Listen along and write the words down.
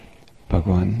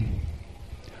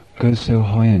GOSA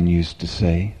HOYEN used to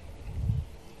say,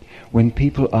 "When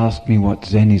people ask me what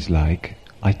Zen is like,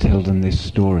 I tell them this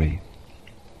story."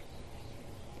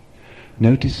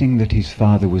 Noticing that his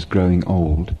father was growing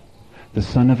old, the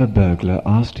son of a burglar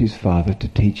asked his father to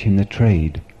teach him the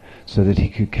trade so that he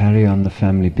could carry on the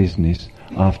family business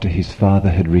after his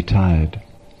father had retired.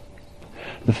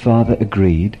 The father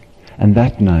agreed, and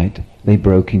that night they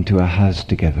broke into a house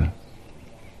together.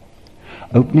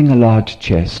 Opening a large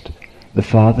chest, the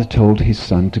father told his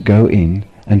son to go in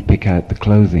and pick out the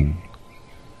clothing.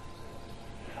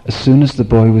 As soon as the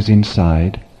boy was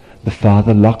inside, the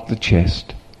father locked the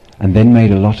chest and then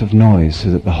made a lot of noise so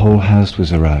that the whole house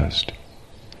was aroused.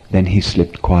 Then he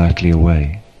slipped quietly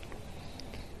away.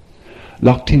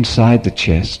 Locked inside the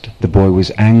chest, the boy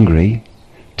was angry,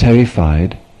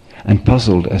 terrified, and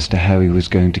puzzled as to how he was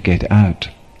going to get out.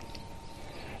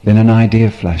 Then an idea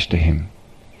flashed to him.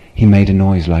 He made a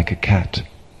noise like a cat.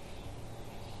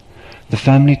 The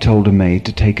family told a maid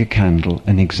to take a candle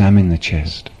and examine the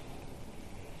chest.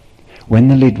 When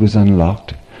the lid was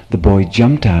unlocked, the boy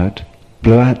jumped out,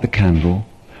 blew out the candle,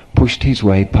 pushed his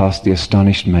way past the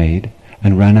astonished maid,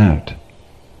 and ran out.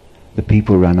 The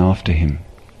people ran after him.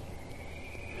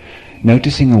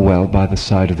 Noticing a well by the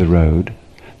side of the road,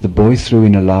 the boy threw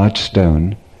in a large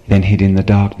stone, then hid in the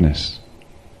darkness.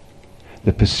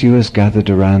 The pursuers gathered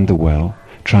around the well,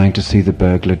 trying to see the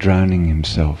burglar drowning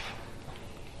himself.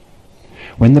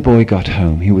 When the boy got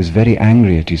home, he was very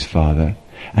angry at his father,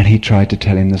 and he tried to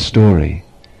tell him the story.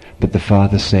 But the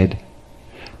father said,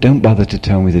 "Don't bother to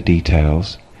tell me the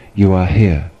details. You are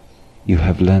here. You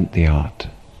have learnt the art."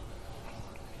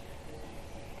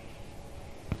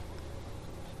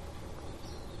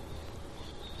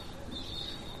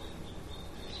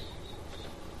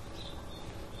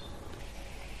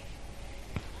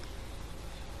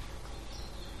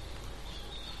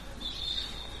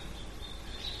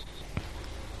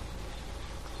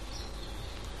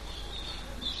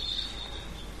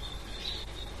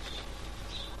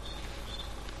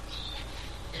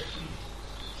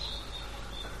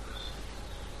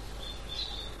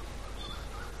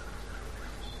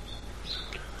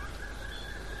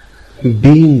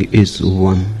 Being is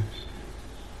one.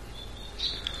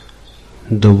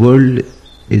 The world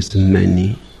is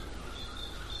many.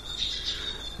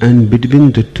 And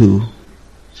between the two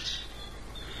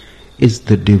is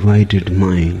the divided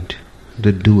mind,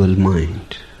 the dual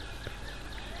mind.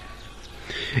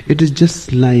 It is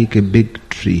just like a big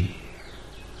tree,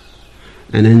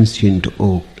 an ancient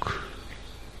oak.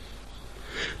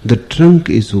 The trunk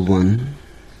is one.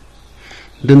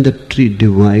 Then the tree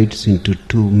divides into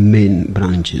two main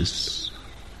branches,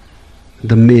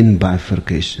 the main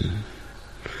bifurcation,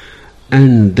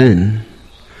 and then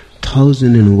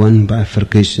 1001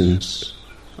 bifurcations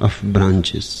of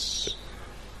branches.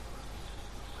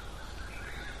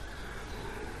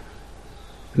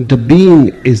 The being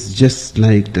is just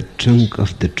like the trunk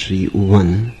of the tree,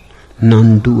 one,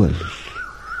 non-dual.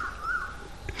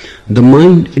 The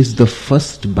mind is the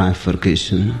first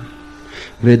bifurcation,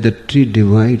 where the tree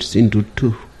divides into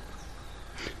two,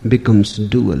 becomes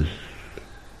dual,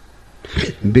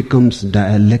 becomes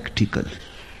dialectical,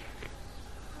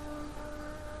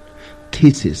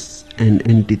 thesis and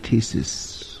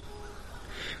antithesis,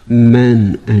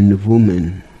 man and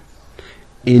woman,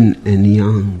 yin and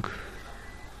yang,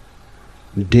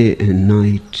 day and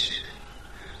night,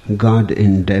 God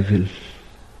and devil,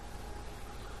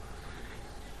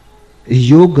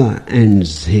 yoga and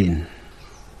Zen.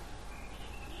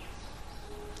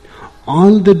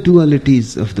 All the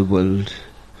dualities of the world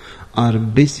are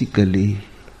basically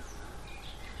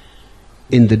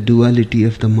in the duality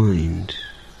of the mind.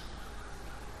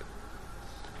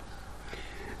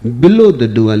 Below the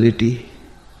duality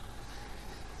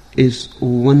is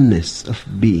oneness of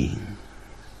being.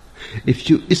 If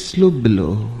you slip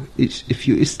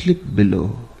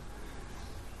below,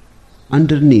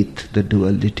 underneath the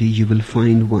duality you will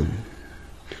find one.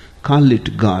 Call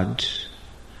it God,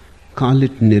 call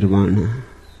it nirvana,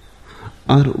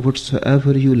 or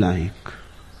whatsoever you like.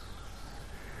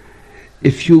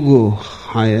 If you go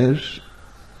higher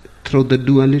through the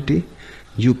duality,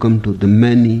 you come to the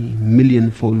many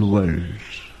millionfold world.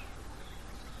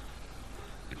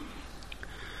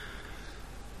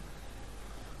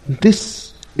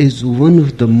 This is one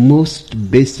of the most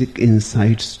basic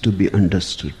insights to be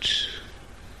understood,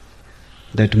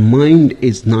 that mind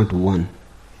is not one.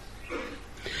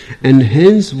 And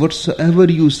hence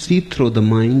whatsoever you see through the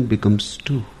mind becomes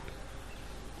two.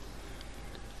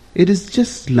 It is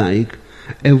just like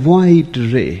a white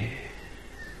ray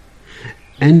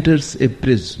enters a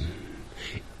prism,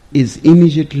 is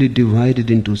immediately divided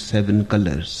into 7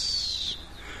 colors.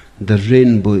 the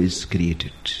rainbow is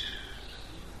created.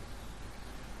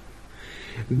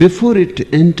 Before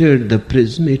it entered the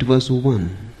prism, it was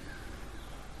one.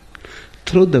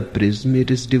 Through the prism, it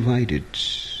is divided.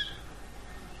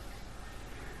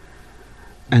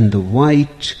 And the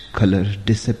white color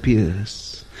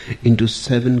disappears into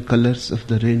 7 colors of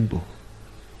the rainbow.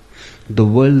 The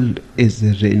world is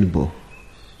a rainbow.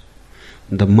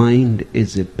 The mind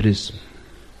is a prism.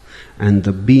 And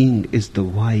the being is the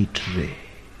white ray.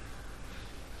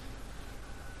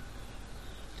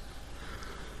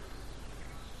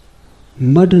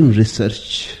 Modern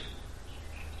research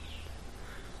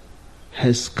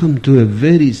has come to a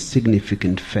very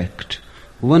significant fact,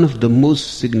 one of the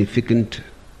most significant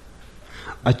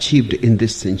achieved in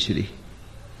this century,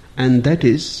 and that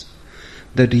is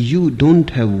that you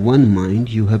don't have one mind,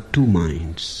 you have 2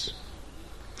 minds.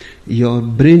 Your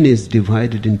brain is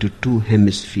divided into 2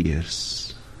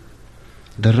 hemispheres,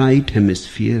 the right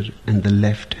hemisphere and the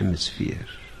left hemisphere.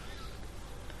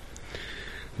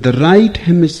 The right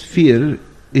hemisphere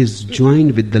is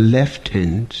joined with the left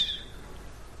hand,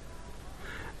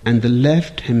 and the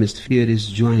left hemisphere is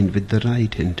joined with the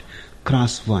right hand,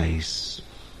 crosswise.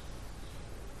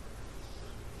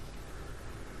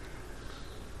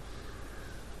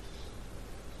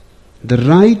 The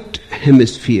right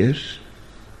hemisphere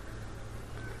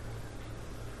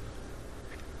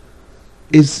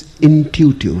is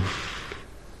intuitive,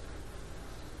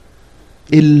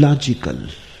 illogical,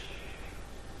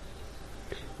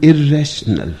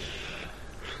 irrational,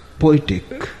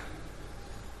 poetic,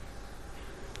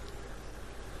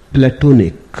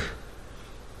 platonic,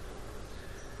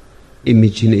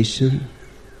 imagination,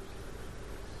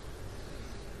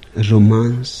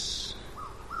 romance,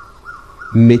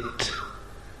 myth,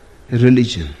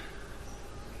 religion.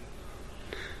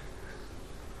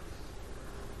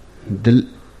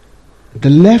 The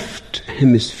left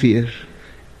hemisphere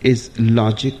is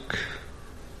logic,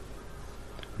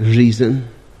 reason,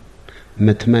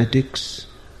 mathematics,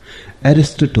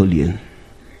 Aristotelian,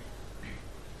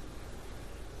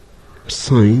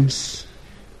 science,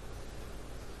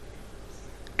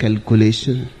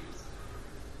 calculation.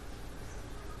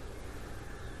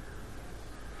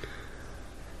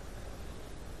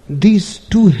 These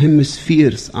 2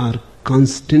 hemispheres are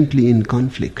constantly in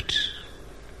conflict.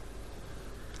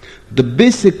 The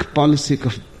basic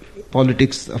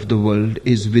politics of the world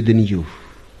is within you.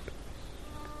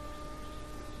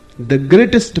 The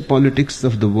greatest politics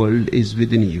of the world is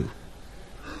within you.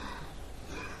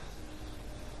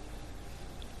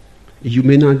 You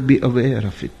may not be aware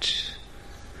of it,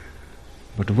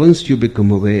 but once you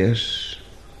become aware,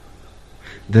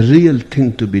 the real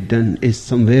thing to be done is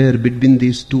somewhere between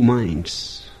these 2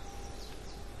 minds.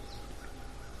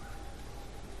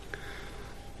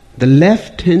 The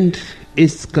left hand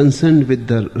is concerned with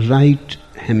the right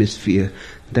hemisphere,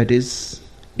 that is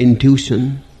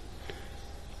intuition,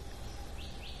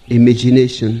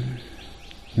 imagination,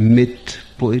 myth,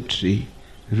 poetry,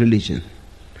 religion.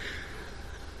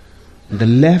 The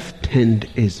left hand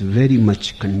is very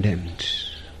much condemned.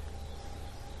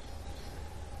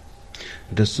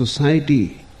 The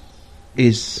society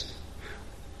is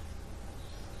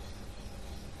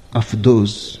of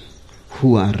those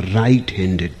who are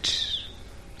right-handed.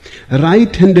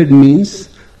 Right-handed means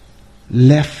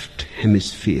left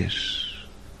hemisphere.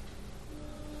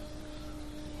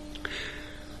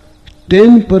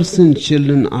 10%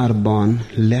 children are born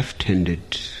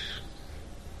left-handed,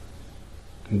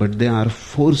 but they are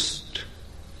forced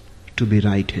to be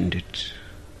right-handed.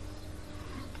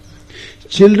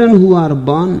 Children who are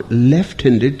born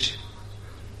left-handed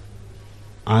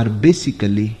are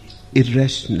basically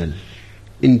irrational,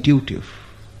 intuitive,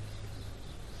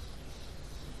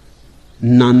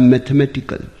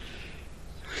 non-mathematical,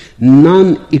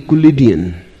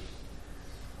 non-Euclidean.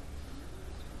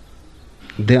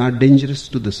 They are dangerous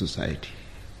to the society.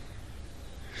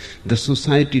 The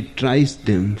society tries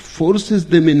them, forces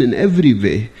them in every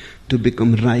way to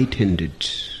become right-handed.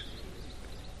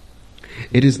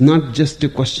 It is not just a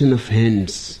question of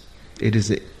hands, it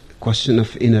is a question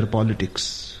of inner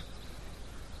politics.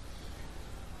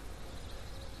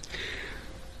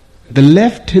 The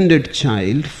left-handed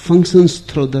child functions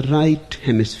through the right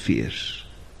hemisphere.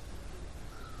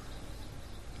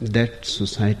 That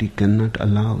society cannot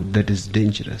allow, that is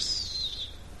dangerous.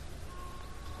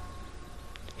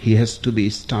 He has to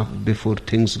be stopped before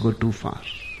things go too far.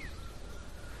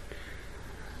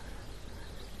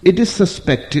 It is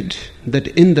suspected that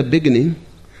in the beginning,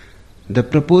 the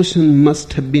proportion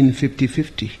must have been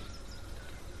 50-50.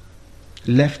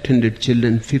 Left-handed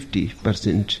children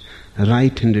 50%,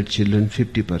 right-handed children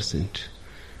 50%.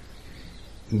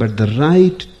 But the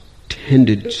right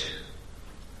right-handed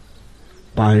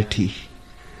party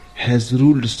has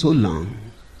ruled so long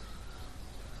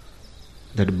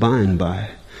that by and by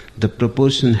the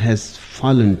proportion has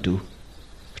fallen to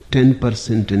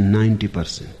 10% and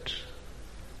 90%.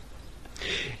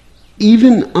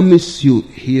 Even amidst you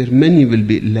here, many will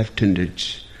be left-handed,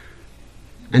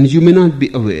 and you may not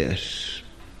be aware.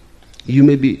 You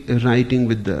may be writing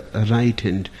with the right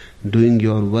hand, doing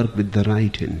your work with the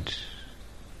right hand.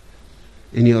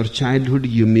 In your childhood,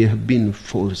 you may have been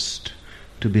forced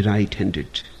to be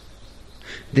right-handed.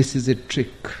 This is a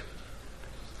trick.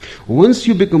 Once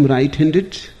you become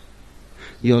right-handed,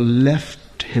 your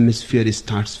left hemisphere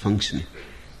starts functioning.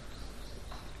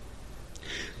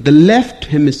 The left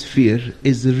hemisphere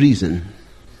is reason.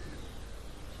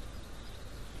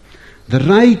 The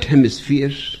right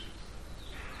hemisphere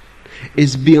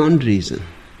is beyond reason.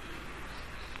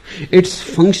 Its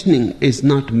functioning is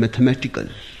not mathematical.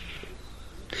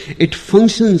 It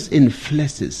functions in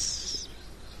flashes.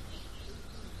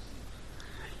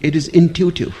 It is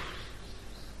intuitive,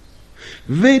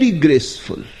 very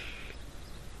graceful,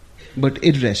 but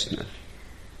irrational.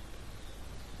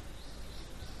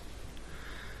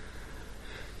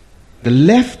 The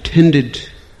left-handed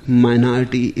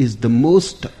minority is the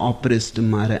most oppressed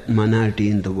minority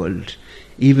in the world,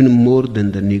 even more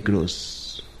than the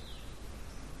Negroes,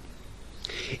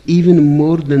 even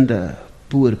more than the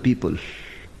poor people.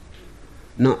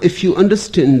 Now, if you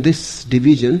understand this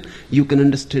division, you can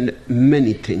understand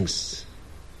many things.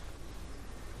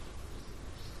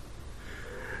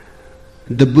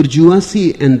 The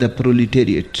bourgeoisie and the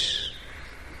proletariat.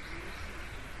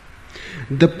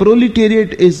 The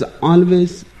proletariat is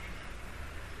always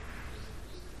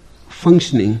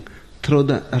functioning through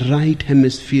the right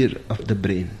hemisphere of the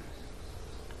brain.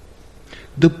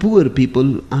 The poor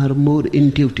people are more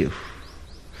intuitive.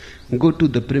 Go to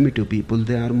the primitive people,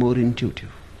 they are more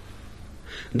intuitive.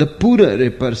 The poorer a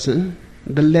person,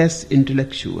 the less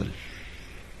intellectual.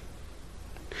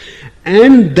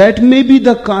 And that may be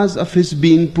the cause of his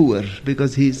being poor,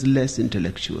 because he is less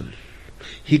intellectual.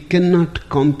 He cannot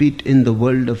compete in the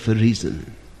world of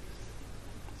reason.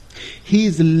 He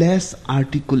is less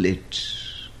articulate.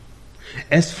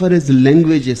 As far as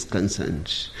language is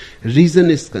concerned, reason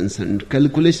is concerned,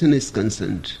 calculation is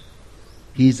concerned,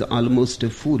 he is almost a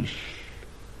fool.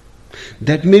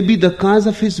 That may be the cause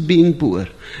of his being poor.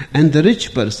 And the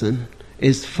rich person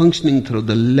is functioning through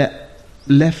the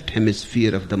left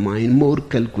hemisphere of the mind, more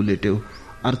calculative,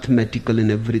 arithmetical in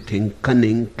everything,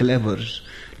 cunning, clever,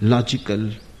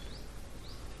 logical,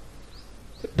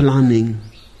 planning.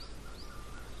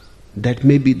 That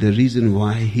may be the reason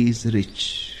why he is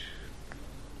rich.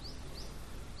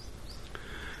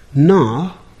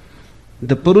 Now,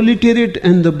 the proletariat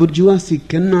and the bourgeoisie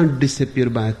cannot disappear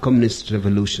by communist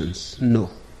revolutions.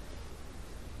 No.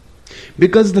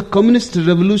 Because the communist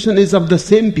revolution is of the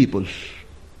same people.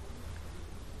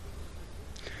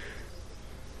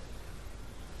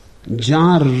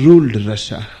 Tsar ruled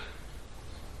Russia.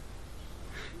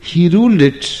 He ruled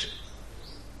it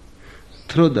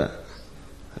through the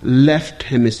left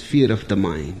hemisphere of the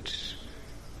mind.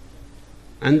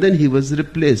 And then he was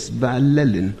replaced by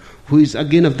Lenin, who is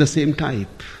again of the same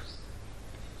type.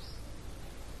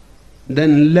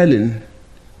 Then Lenin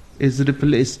is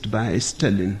replaced by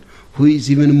Stalin, who is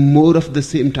even more of the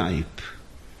same type.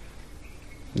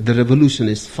 The revolution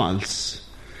is false.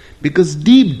 Because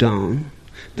deep down,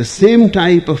 the same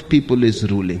type of people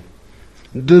is ruling.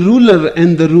 The ruler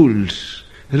and the ruled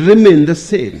remain the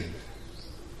same.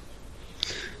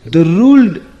 The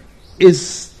ruled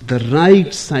is the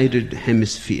right-sided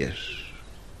hemisphere.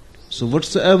 So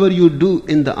whatsoever you do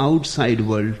in the outside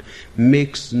world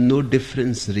makes no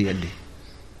difference really.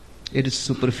 It is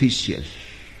superficial.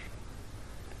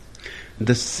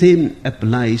 The same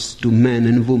applies to men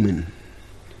and women.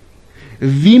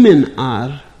 Women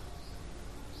are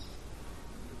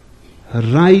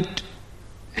right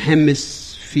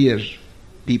hemisphere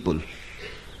people.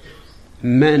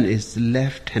 Man is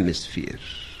left hemisphere.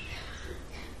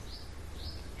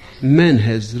 Man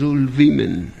has ruled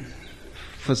women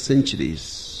for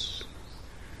centuries.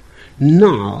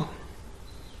 Now,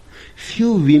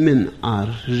 few women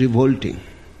are revolting.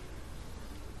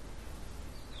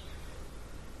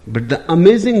 But the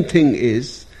amazing thing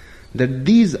is that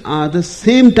these are the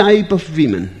same type of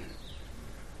women.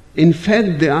 In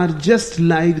fact, they are just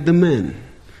like the man.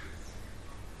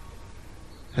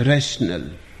 Rational,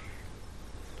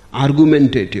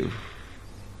 argumentative,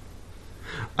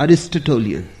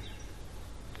 Aristotelian.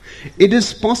 It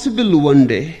is possible one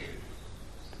day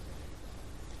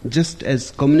Just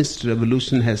as communist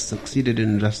revolution has succeeded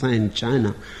in Russia and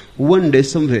China, one day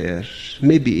somewhere,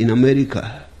 maybe in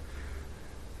America,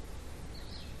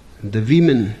 the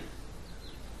women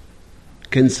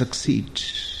can succeed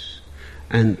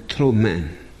and throw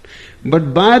men.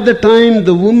 But by the time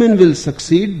the woman will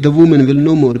succeed, the woman will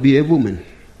no more be a woman.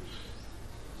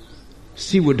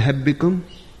 She would have become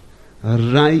a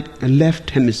left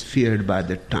hemisphere by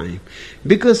that time.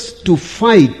 Because to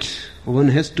fight, one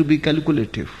has to be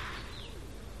calculative.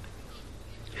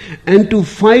 And to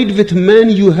fight with men,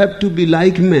 you have to be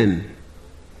like men,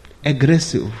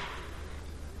 aggressive.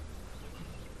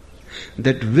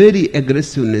 That very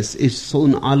aggressiveness is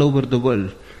shown all over the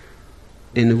world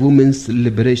in women's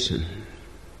liberation.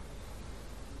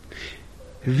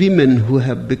 Women who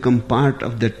have become part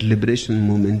of that liberation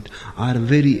movement are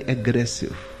very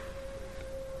aggressive.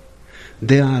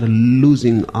 They are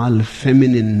losing all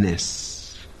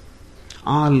feminineness,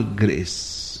 all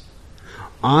grace,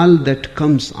 all that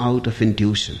comes out of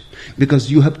intuition.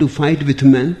 Because you have to fight with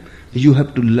men, you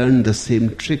have to learn the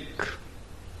same trick.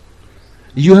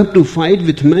 You have to fight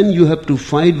with men, you have to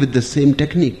fight with the same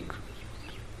technique.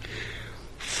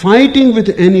 Fighting with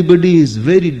anybody is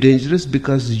very dangerous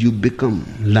because you become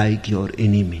like your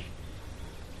enemy.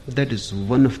 That is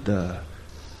one of the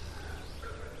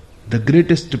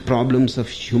greatest problems of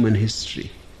human history.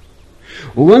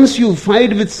 Once you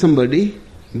fight with somebody,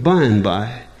 by and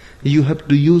by, you have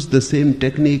to use the same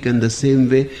technique and the same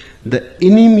way. The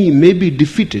enemy may be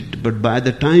defeated, but by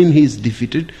the time he is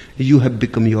defeated, you have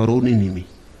become your own enemy.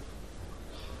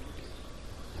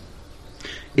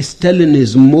 Stalin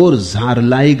is more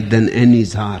Tsar-like than any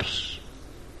Tsar.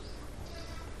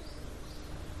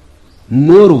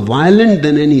 More violent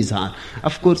than any Tsar.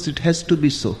 Of course, it has to be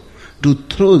so. To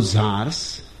throw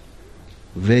Tsars,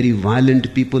 very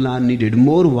violent people are needed,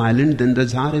 more violent than the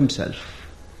Tsar himself.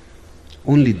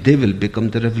 Only they will become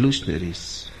the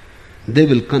revolutionaries. They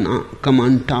will come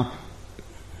on top.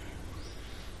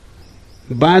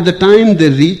 By the time they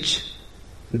reach,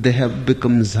 they have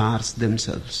become Tsars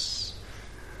themselves.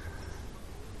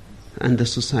 And the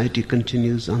society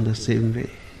continues on the same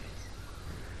way.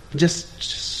 Just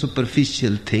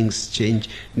superficial things change.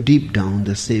 Deep down,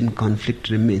 the same conflict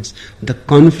remains. The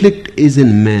conflict is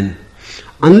in man.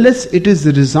 Unless it is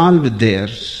resolved there,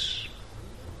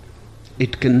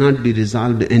 it cannot be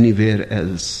resolved anywhere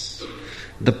else.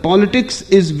 The politics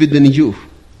is within you.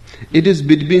 It is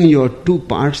between your two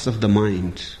parts of the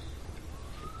mind.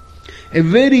 A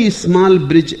very small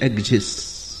bridge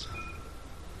exists.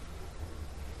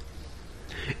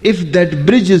 If that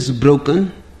bridge is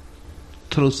broken,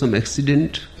 through some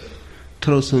accident,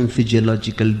 through some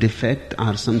physiological defect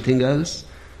or something else,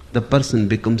 the person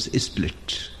becomes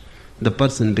split. The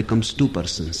person becomes two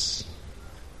persons.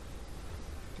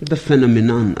 The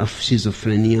phenomenon of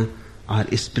schizophrenia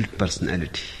or split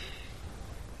personality.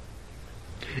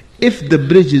 If the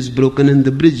bridge is broken, and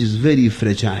the bridge is very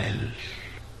fragile,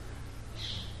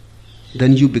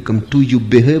 then you become two, you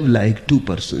behave like two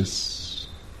persons.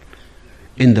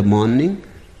 In the morning,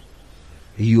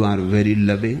 you are very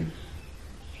loving,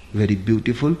 very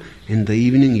beautiful. In the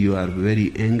evening, you are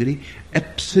very angry.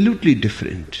 Absolutely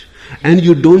different. And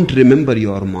you don't remember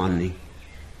your morning.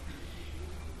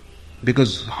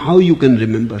 Because how you can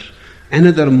remember?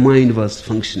 Another mind was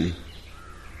functioning.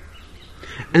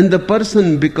 And the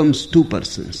person becomes two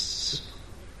persons.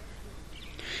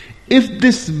 If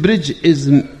this bridge is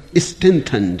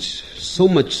strengthened so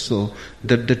much so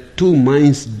that the two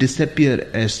minds disappear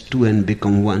as two and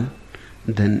become one,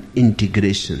 then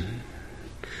integration,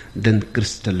 then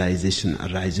crystallization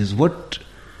arises. What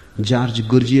George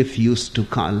Gurdjieff used to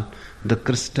call the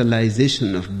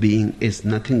crystallization of being is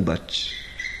nothing but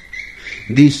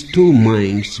these two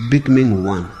minds becoming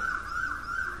one.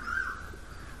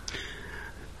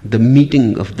 The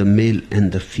meeting of the male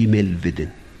and the female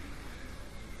within.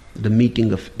 The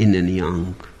meeting of yin and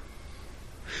yang.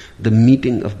 The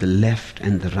meeting of the left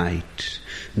and the right.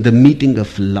 The meeting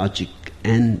of logic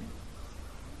and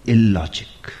illogic.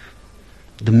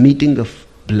 The meeting of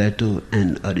Plato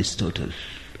and Aristotle.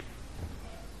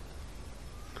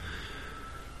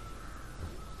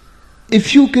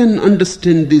 If you can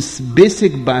understand this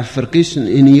basic bifurcation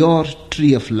in your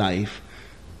tree of life,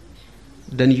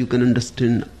 then you can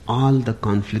understand all the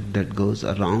conflict that goes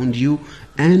around you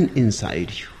and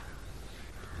inside you.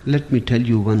 Let me tell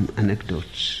you one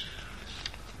anecdote.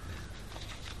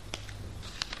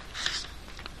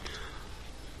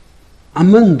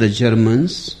 Among the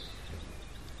Germans,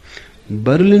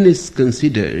 Berlin is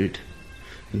considered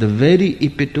the very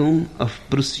epitome of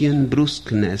Prussian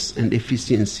brusqueness and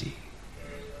efficiency,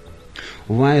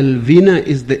 while Vienna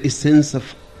is the essence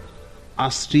of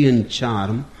Austrian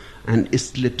charm and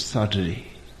slipshoddery.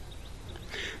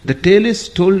 The tale is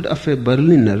told of a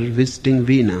Berliner visiting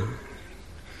Vienna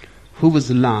who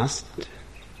was lost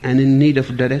and in need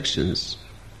of directions.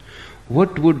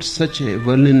 What would such a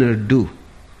Berliner do?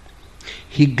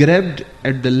 He grabbed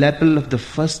at the lapel of the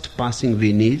first passing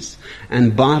Viennese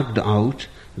and barked out,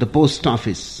 "The post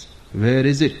office, where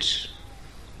is it?"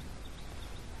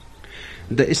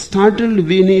 The startled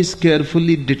Viennese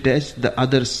carefully detached the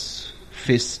other's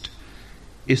fist,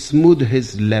 smoothed his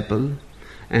lapel,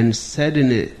 and said in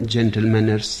a gentle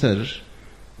manner, "Sir,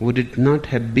 would it not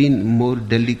have been more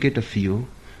delicate of you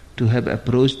to have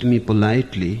approached me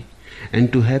politely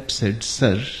and to have said,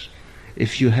 'Sir,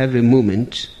 if you have a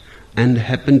moment and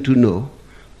happen to know,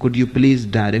 could you please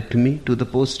direct me to the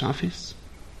post office?'"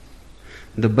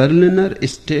 The Berliner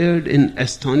stared in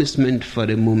astonishment for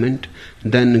a moment,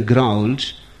 then growled,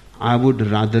 "I would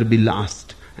rather be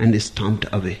lost," and stomped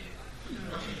away.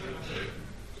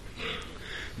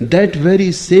 That very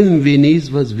same Viennese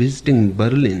was visiting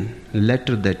Berlin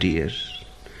later that year,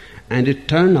 and it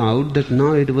turned out that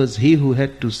now it was he who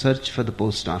had to search for the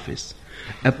post office.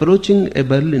 Approaching a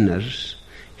Berliner,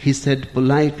 he said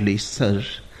politely, "Sir,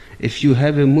 if you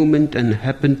have a moment and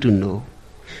happen to know,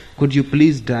 could you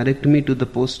please direct me to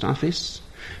the post office?"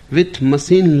 With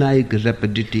machine-like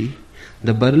rapidity,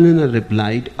 the Berliner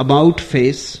replied, "About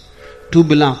face, 2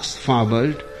 blocks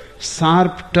forward,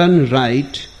 sharp turn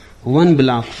right, 1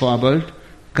 block forward,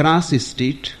 cross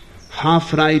street,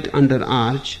 half right under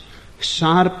arch,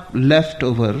 sharp left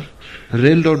over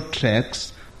railroad tracks,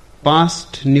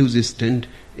 past newsstand,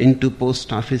 into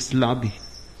post office lobby."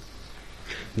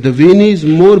 The Viennese,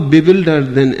 more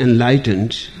bewildered than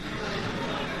enlightened,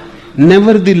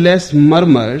 nevertheless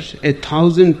murmured,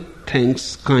 "1,000 thanks,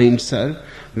 kind sir,"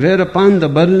 whereupon the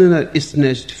Berliner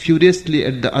snatched furiously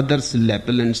at the other's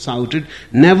lapel and shouted,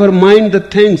 "Never mind the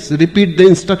thanks, repeat the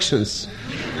instructions."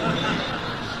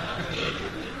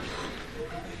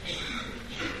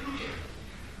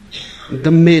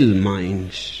 The male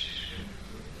mind,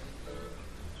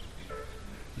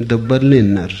 the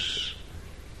Berliner,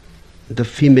 the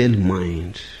female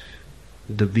mind,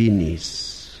 the Viennese.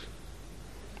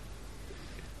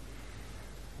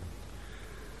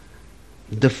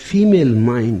 The female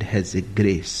mind has a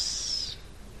grace.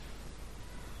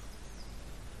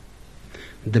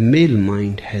 The male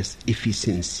mind has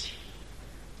efficiency.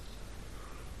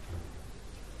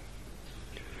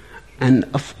 And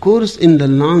of course, in the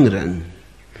long run,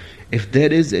 if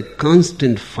there is a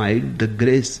constant fight, the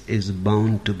grace is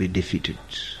bound to be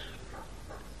defeated.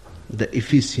 The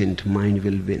efficient mind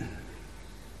will win.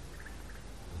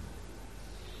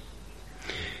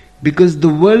 Because the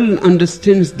world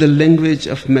understands the language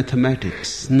of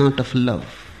mathematics, not of love.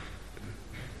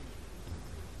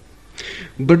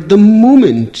 But the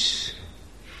moment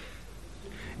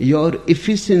your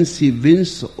efficiency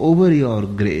wins over your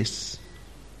grace,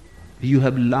 you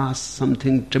have lost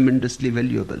something tremendously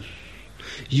valuable.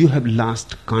 You have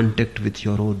lost contact with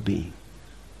your own being.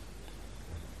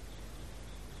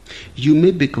 You may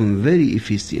become very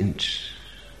efficient,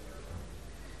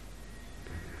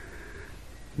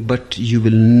 but you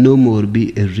will no more be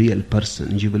a real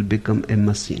person. You will become a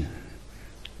machine,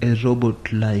 a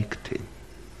robot-like thing.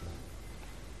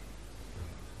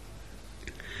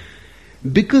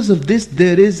 Because of this,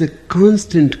 there is a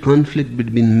constant conflict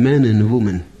between man and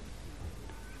woman.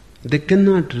 They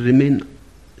cannot remain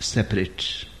separate.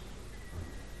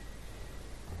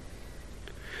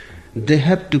 They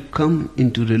have to come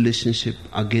into relationship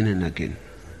again and again.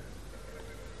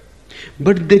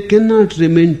 But they cannot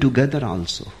remain together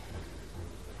also.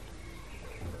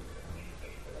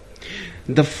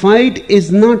 The fight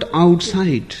is not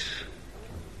outside.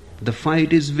 The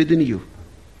fight is within you.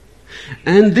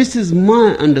 And this is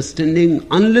my understanding.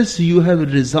 Unless you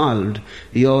have resolved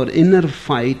your inner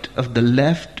fight of the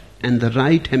left and the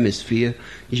right hemisphere,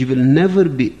 you will never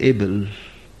be able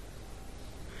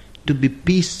to be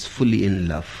peacefully in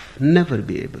love. Never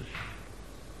be able.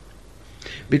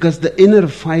 Because the inner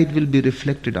fight will be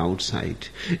reflected outside.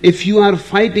 If you are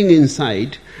fighting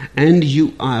inside and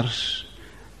you are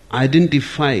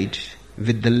identified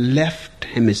with the left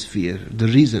hemisphere, the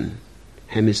reason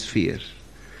hemisphere,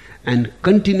 and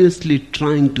continuously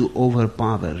trying to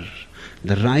overpower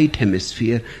the right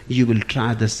hemisphere, you will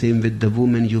try the same with the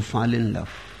woman you fall in love.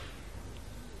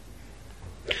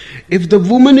 If the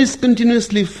woman is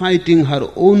continuously fighting her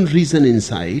own reason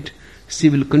inside, she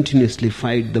will continuously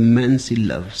fight the man she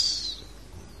loves.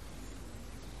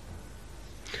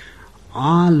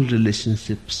 All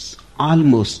relationships,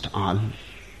 almost all,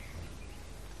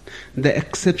 the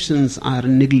exceptions are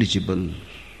negligible,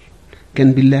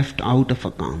 can be left out of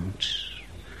account.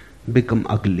 become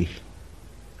ugly.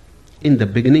 In the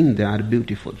beginning, they are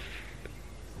beautiful.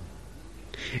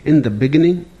 In the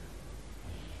beginning,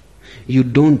 you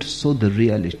don't show the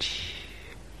reality.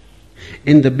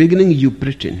 In the beginning, you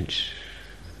pretend.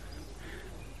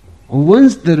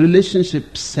 Once the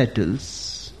relationship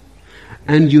settles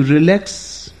and you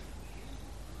relax,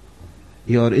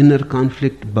 your inner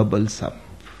conflict bubbles up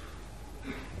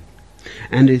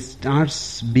and it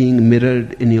starts being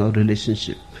mirrored in your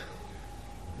relationship.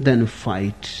 Then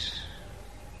fight.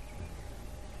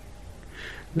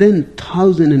 Then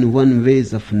 1,001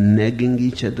 ways of nagging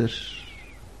each other,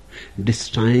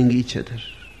 destroying each other.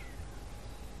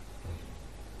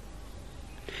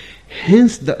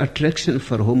 Hence the attraction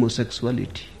for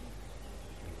homosexuality.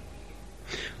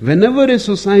 Whenever a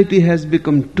society has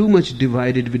become too much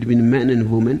divided between man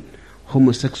and woman,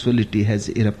 homosexuality has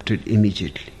erupted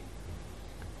immediately.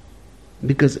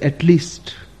 Because at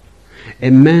least a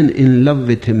man in love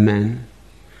with a man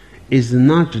is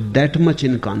not that much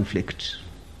in conflict.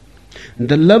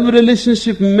 The love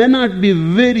relationship may not be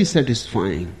very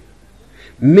satisfying,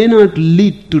 may not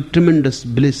lead to tremendous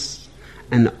bliss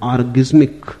and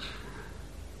orgasmic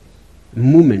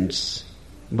moments,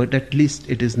 but at least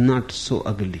it is not so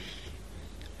ugly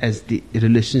as the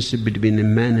relationship between a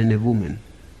man and a woman.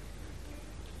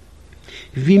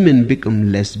 Women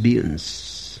become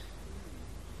lesbians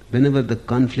whenever the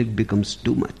conflict becomes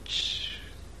too much.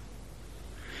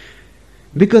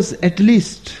 Because at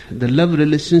least the love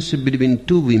relationship between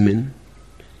two women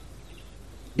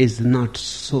is not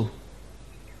so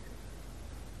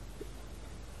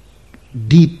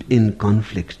deep in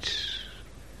conflict.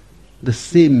 The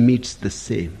same meets the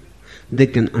same. They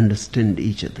can understand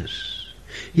each other.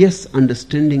 Yes,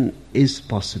 understanding is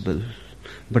possible,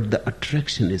 but the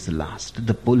attraction is lost.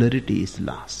 The polarity is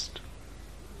lost.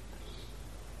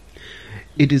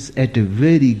 It is at a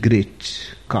very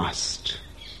great cost.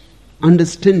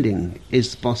 Understanding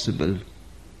is possible,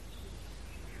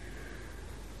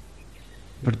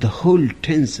 but the whole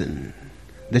tension,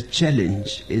 the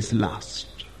challenge is lost.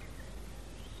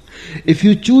 If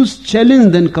you choose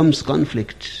challenge, then comes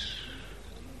conflict.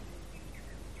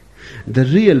 The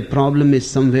real problem is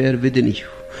somewhere within you.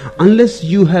 Unless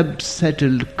you have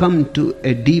settled, come to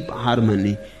a deep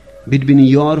harmony between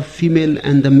your female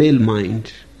and the male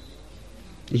mind,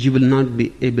 you will not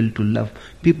be able to love.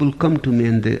 People come to me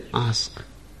and they ask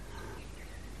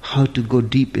how to go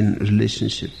deep in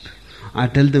relationship. I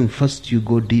tell them, first you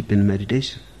go deep in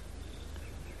meditation.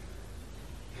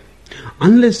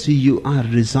 Unless you are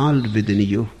resolved within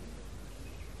you,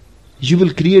 you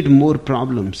will create more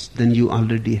problems than you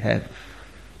already have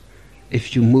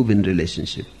if you move in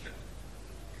relationship.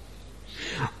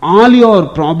 All your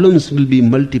problems will be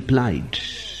multiplied.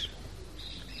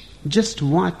 Just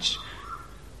watch.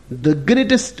 The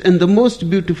greatest and the most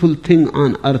beautiful thing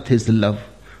on earth is love.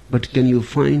 But can you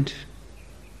find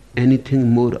anything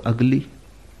more ugly,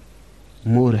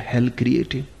 more hell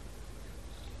creating?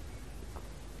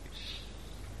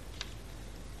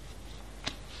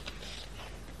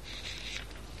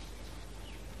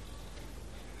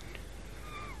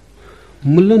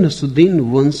 Mullah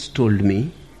Nasruddin once told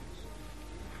me,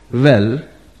 well,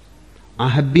 I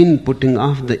have been putting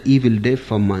off the evil day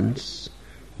for months,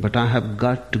 but I have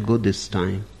got to go this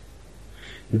time.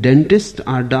 Dentist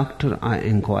or doctor, I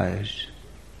inquired.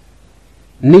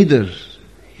 Neither,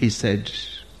 he said.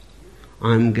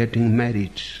 I am getting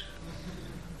married.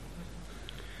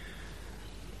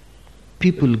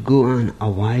 People go on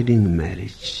avoiding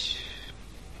marriage.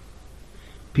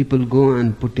 People go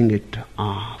on putting it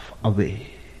off, away.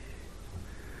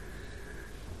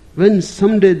 When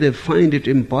someday they find it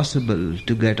impossible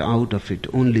to get out of it,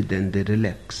 only then they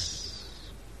relax.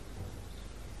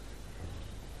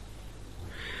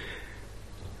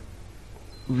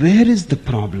 Where is the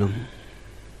problem?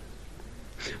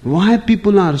 Why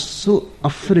people are so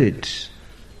afraid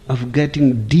of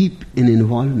getting deep in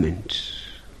involvement?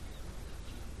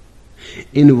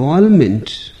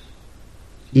 Involvement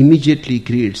immediately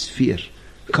creates fear.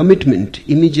 Commitment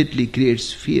immediately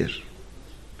creates fear.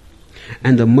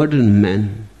 And the modern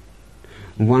man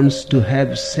wants to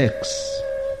have sex,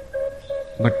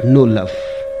 but no love.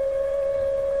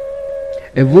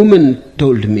 A woman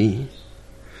told me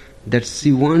that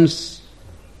she wants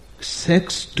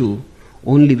sex too,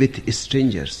 only with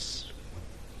strangers.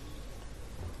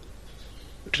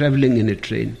 Traveling in a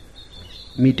train,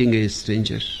 meeting a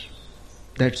stranger,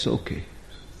 that's okay.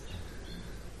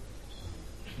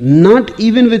 Not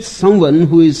even with someone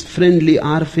who is friendly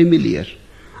or familiar.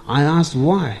 I asked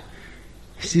why.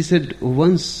 She said,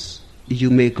 once you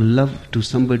make love to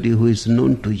somebody who is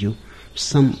known to you,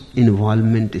 some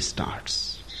involvement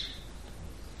starts.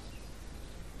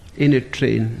 in a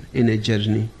train, in a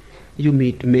journey, you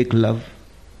meet, make love,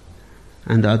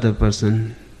 and the other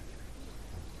person,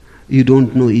 you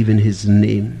don't know even his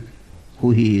name,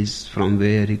 who he is, from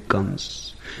where he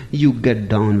comes. You get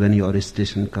down when your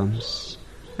station comes,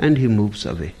 and he moves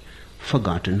away,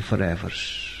 forgotten forever,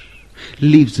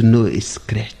 leaves no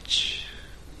scratch.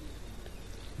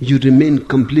 You remain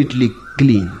completely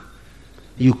clean.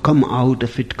 You come out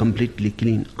of it completely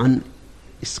clean,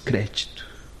 unscratched.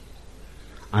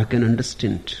 I can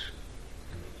understand.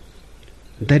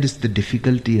 That is the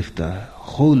difficulty of the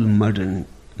whole modern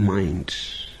mind.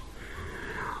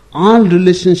 All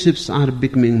relationships are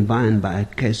becoming by and by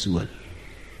casual.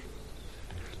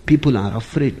 People are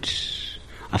afraid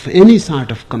of any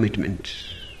sort of commitment.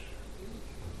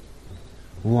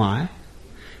 Why?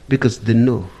 Because they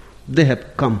know, they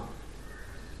have come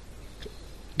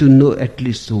to know at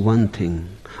least one thing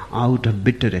out of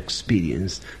bitter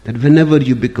experience, that whenever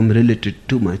you become related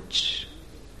too much,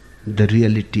 the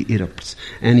reality erupts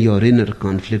and your inner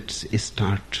conflicts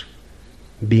start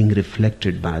being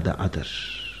reflected by the other.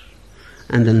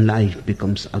 And then life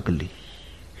becomes ugly,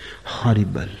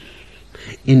 horrible,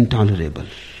 intolerable.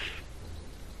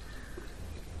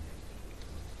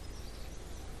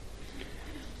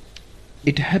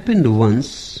 It happened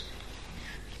once.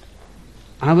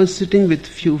 I was sitting with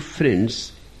few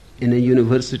friends in a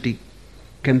university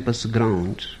campus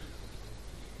ground.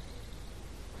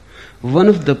 One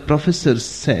of the professors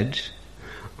said,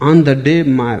 "On the day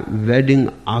my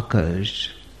wedding occurred,"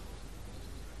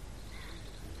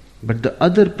 but the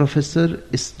other professor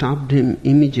stopped him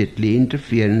immediately,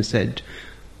 interfered and said,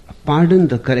 "Pardon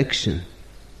the correction,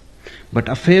 but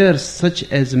affairs such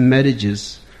as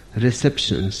marriages,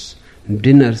 receptions,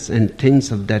 dinners and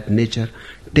things of that nature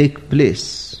take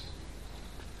place.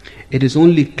 It is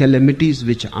only calamities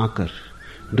which occur.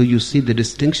 Do you see the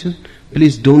distinction?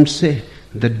 Please don't say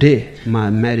the day my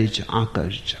marriage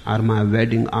occurred or my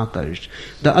wedding occurred."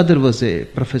 The other was a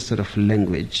professor of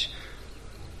language.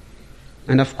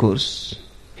 And of course,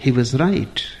 he was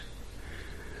right.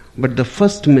 But the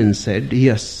first man said,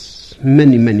 "Yes,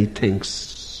 many, many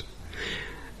thanks."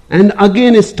 And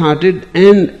again started,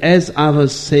 "And as I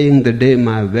was saying the day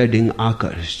my wedding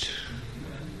occurred."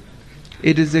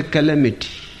 It is a calamity.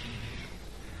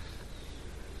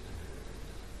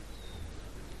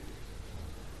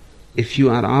 If you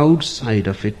are outside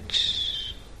of it,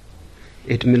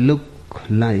 it may look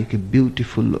like a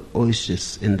beautiful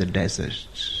oasis in the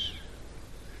desert.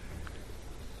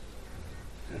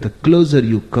 The closer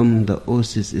you come, the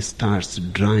oasis starts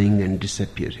drying and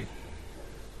disappearing.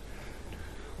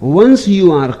 Once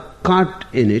you are caught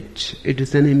in it, it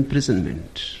is an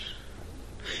imprisonment.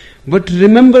 But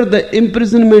remember, the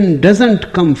imprisonment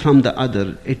doesn't come from the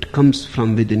other, it comes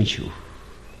from within you.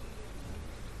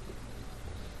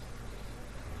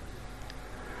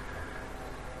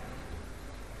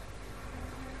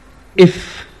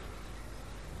 If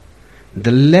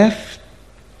the left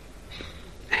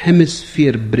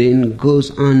hemisphere brain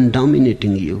goes on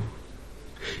dominating you,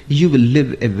 you will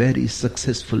live a very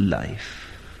successful life.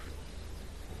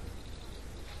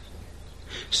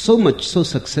 So much so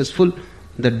successful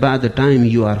that by the time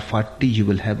you are 40, you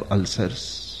will have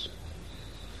ulcers.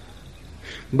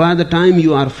 By the time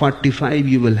you are 45,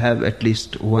 you will have at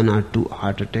least 1 or 2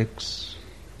 heart attacks.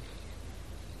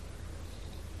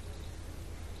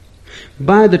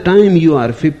 By the time you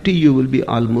are 50, you will be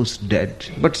almost dead,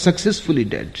 but successfully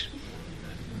dead.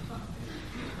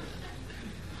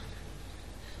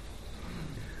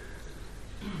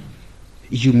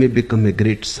 You may become a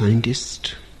great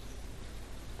scientist,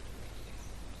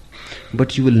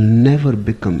 but you will never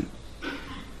become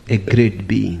a great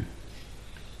being.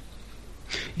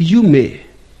 You may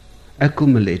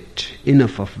accumulate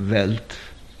enough of wealth,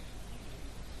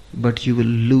 but you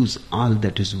will lose all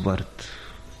that is worth.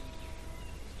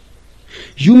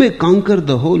 You may conquer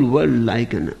the whole world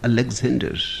like an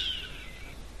Alexander,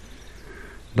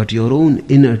 but your own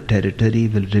inner territory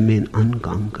will remain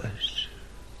unconquered.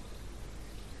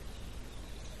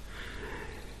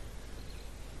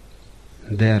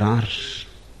 There are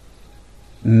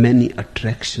many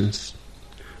attractions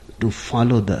to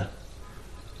follow the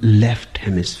left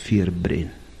hemisphere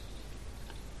brain.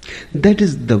 That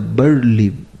is the worldly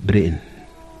brain.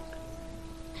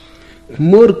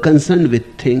 More concerned with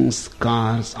things,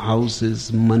 cars,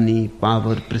 houses, money,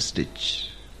 power, prestige.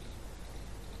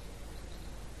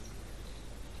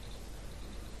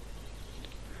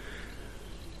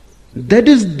 That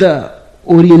is the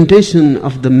orientation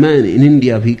of the man in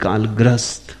India we call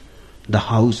grahast, the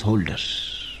householder.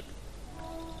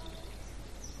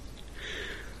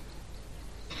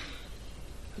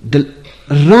 The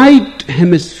right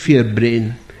hemisphere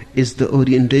brain is the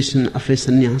orientation of a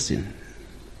sannyasin.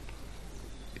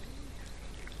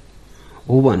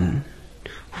 One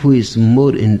who is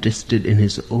more interested in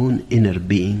his own inner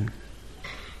being,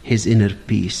 his inner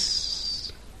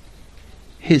peace,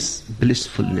 his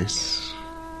blissfulness,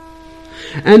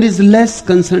 and is less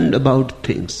concerned about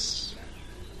things.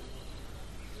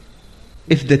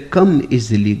 If they come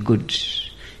easily, good.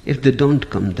 If they don't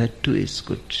come, that too is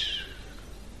good.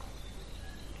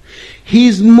 He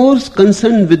is more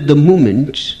concerned with the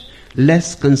moment,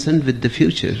 less concerned with the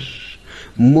future,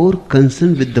 more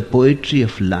concerned with the poetry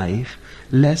of life,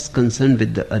 less concerned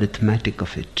with the arithmetic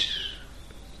of it.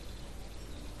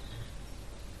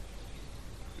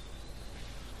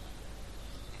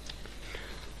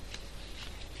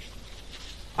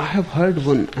 I have heard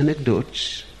one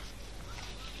anecdote.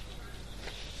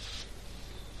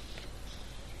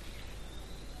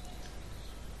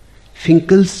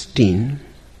 Finkelstein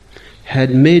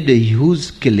had made a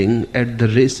huge killing at the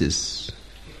races,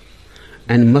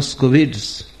 and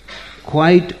Moskowitz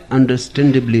quite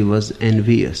understandably was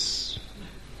envious.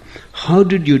 "How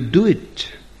did you do it,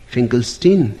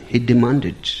 Finkelstein?" he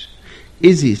demanded.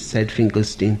 "Easy," said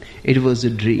Finkelstein. "It was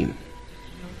a dream."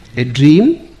 "A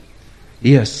dream?"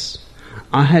 "Yes.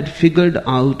 I had figured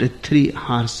out a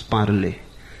 3-horse parlay,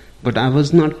 but I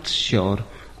was not sure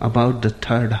about the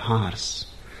 3rd horse.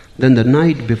 Then the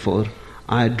night before,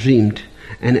 I dreamed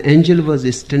an angel was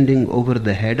standing over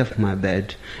the head of my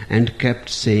bed and kept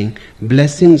saying,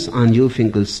 'Blessings on you,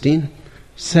 Finkelstein.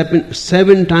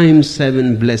 7 times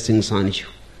 7 blessings on you.'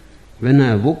 When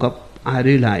I woke up, I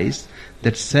realized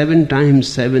that 7 times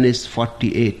 7 is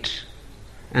 48,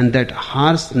 and that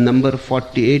horse number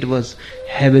 48 was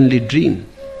heavenly dream.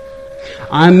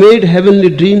 I made heavenly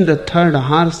dream the 3rd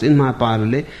horse in my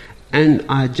parlay, and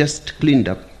I just cleaned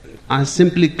up. I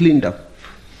simply cleaned up."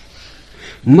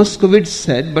 Moskowitz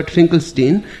said, "But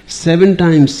Finkelstein, 7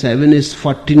 times 7 is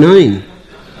 49.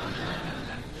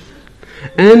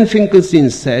 And Finkelstein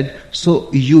said, "So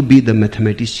you be the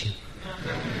mathematician."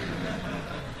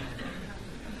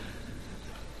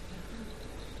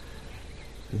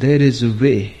 There is a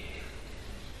way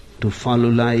to follow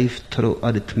life through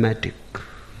arithmetic,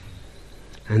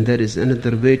 and there is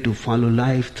another way to follow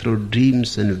life through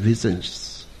dreams and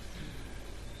visions.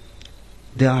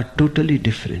 They are totally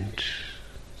different.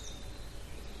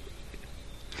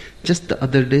 Just the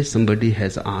other day somebody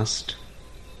has asked,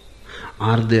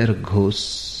 are there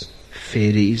ghosts,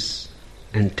 fairies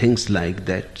and things like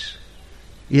that?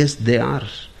 Yes, they are.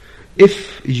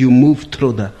 If you move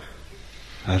through the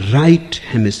right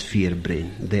hemisphere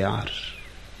brain, they are.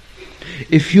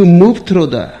 If you move through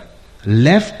the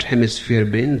left hemisphere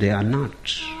brain, they are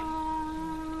not.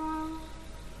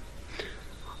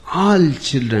 All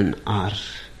children are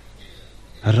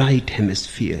right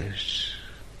hemispheres.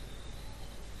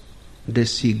 They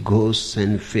see ghosts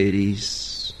and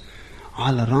fairies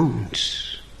all around.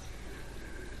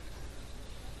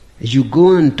 You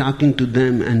go on talking to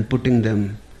them and putting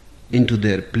them into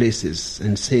their places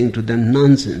and saying to them,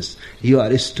 "Nonsense, you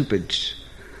are stupid.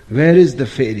 Where is the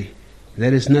fairy?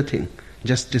 There is nothing,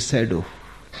 just a shadow."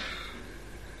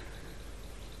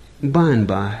 By and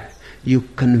by, you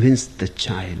convince the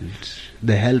child,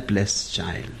 the helpless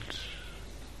child.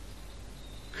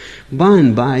 By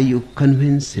and by, you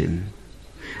convince him,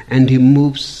 and he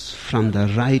moves from the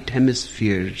right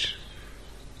hemisphere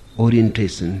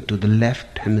orientation to the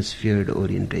left hemisphere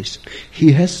orientation.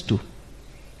 He has to.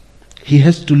 He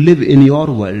has to live in your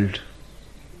world.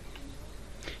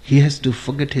 He has to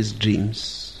forget his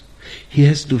dreams. He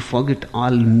has to forget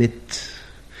all myth.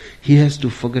 He has to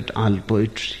forget all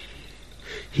poetry.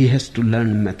 He has to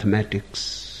learn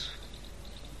mathematics.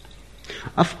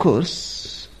 Of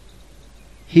course,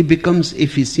 he becomes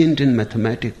efficient in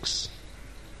mathematics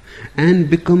and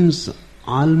becomes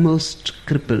almost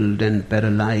crippled and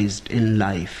paralyzed in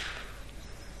life.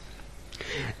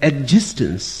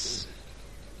 Existence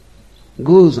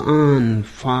goes on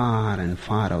far and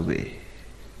far away,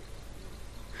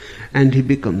 and he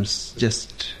becomes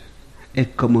just a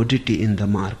commodity in the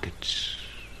market.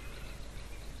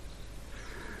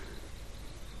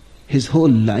 His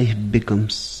whole life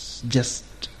becomes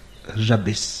just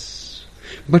rubbish,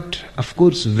 but of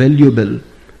course valuable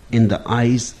in the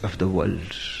eyes of the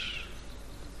world.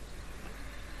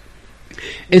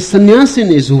 A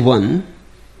sannyasin is one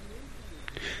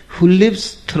who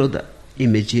lives through the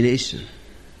imagination,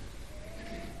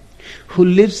 who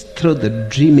lives through the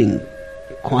dreaming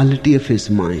quality of his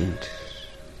mind,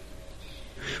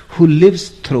 who lives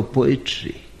through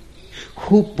poetry,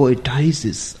 who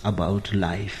poetizes about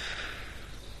life,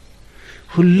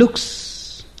 who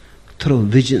looks through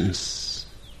visions,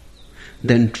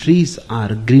 then trees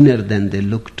are greener than they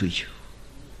look to you.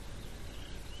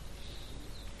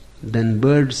 Then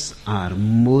birds are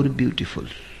more beautiful.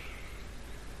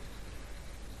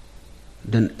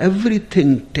 Then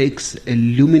everything takes a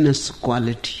luminous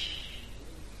quality.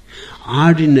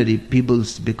 Ordinary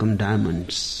pebbles become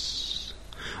diamonds.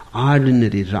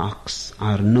 Ordinary rocks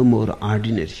are no more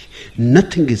ordinary.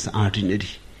 Nothing is ordinary.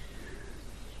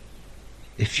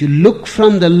 If you look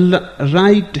from the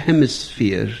right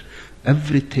hemisphere,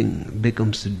 everything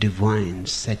becomes divine,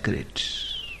 sacred.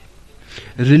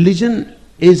 Religion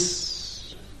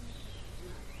is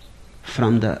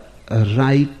from the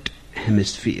right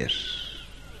hemisphere.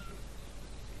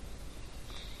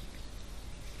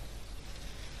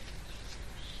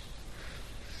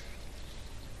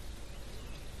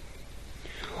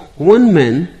 One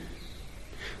man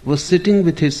was sitting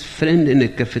with his friend in a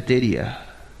cafeteria,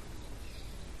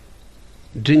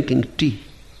 drinking tea.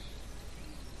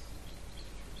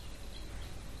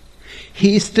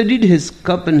 He studied his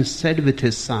cup and said with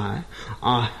a sigh,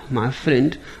 "Ah, my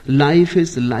friend, life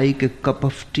is like a cup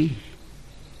of tea."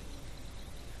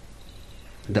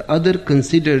 The other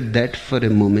considered that for a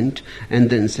moment and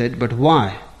then said, But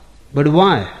why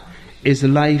is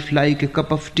life like a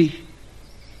cup of tea?"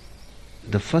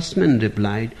 The first man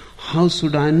replied, "How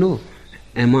should I know?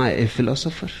 Am I a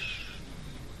philosopher?"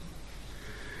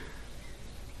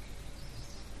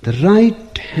 The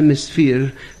right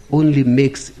hemisphere only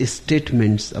makes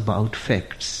statements about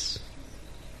facts.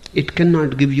 It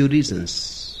cannot give you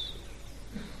reasons.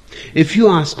 If you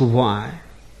ask why,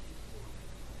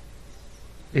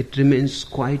 it remains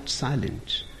quite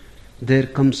silent. There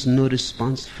comes no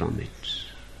response from it.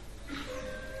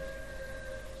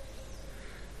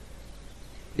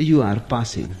 You are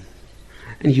passing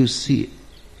and you see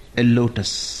a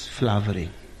lotus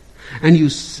flowering and you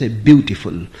say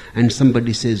beautiful, and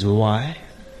somebody says why?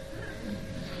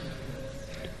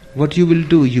 What you will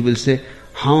do? You will say,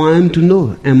 how I am to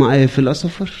know? Am I a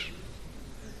philosopher?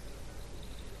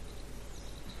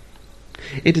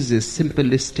 It is a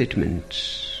simple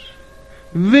statement,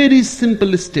 very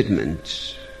simple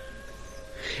statement,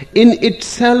 in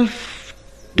itself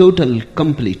total,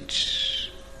 complete.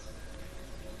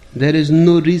 There is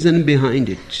no reason behind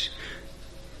it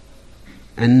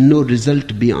and no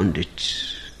result beyond it.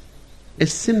 A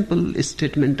simple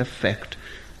statement of fact.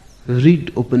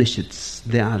 Read Upanishads,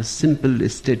 they are simple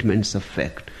statements of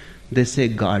fact. They say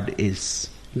God is.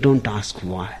 Don't ask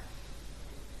why.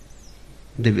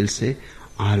 They will say,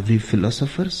 are we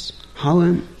philosophers?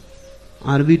 How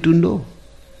are we to know?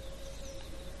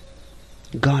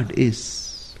 God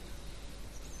is.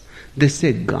 They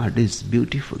say God is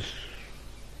beautiful.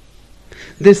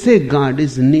 They say God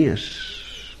is near,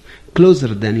 closer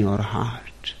than your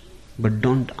heart. But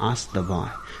don't ask the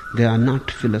why. They are not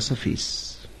philosophies.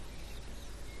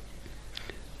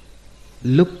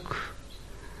 Look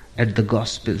at the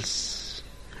Gospels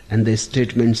and the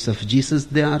statements of Jesus,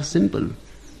 they are simple.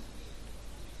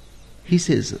 He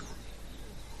says,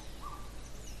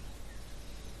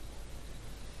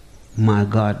 my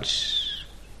God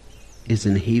is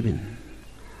in heaven.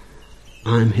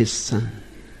 I am His Son.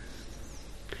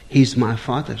 He is my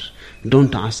Father.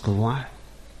 Don't ask why.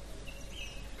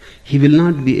 He will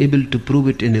not be able to prove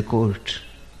it in a court.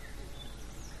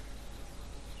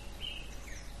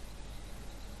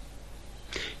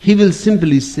 He will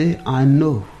simply say, I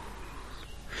know.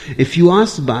 If you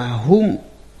ask by whom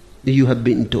you have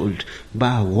been told,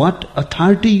 by what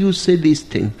authority you say these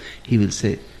things, he will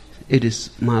say, it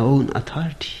is my own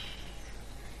authority.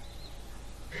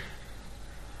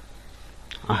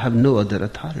 I have no other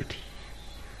authority.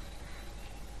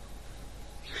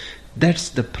 That's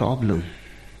the problem.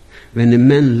 When a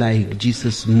man like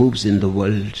Jesus moves in the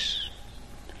world,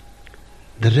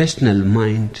 the rational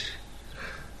mind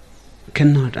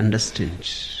cannot understand.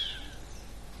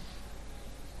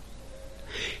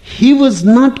 He was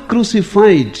not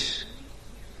crucified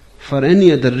for any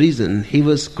other reason. He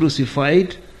was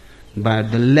crucified by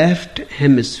the left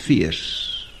hemisphere.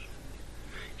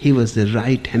 He was the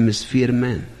right hemisphere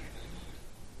man.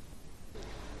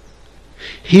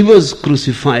 He was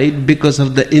crucified because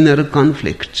of the inner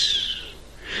conflict.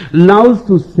 Lao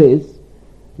Tzu says,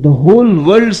 the whole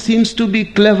world seems to be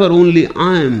clever, only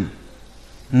I am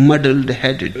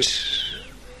muddled-headed.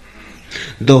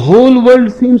 The whole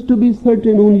world seems to be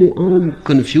certain, only I am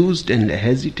confused and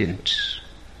hesitant.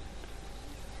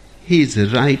 He is a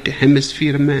right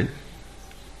hemisphere man.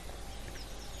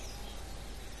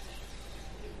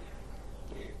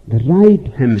 The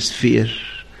right hemisphere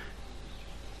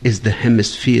is the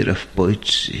hemisphere of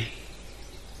poetry,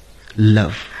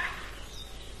 love.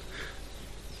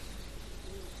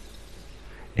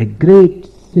 A great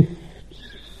shift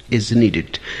is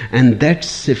needed, and that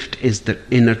shift is the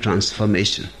inner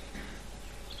transformation.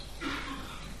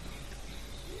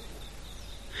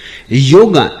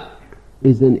 Yoga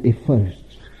is an effort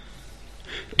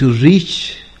to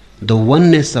reach the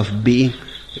oneness of being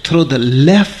through the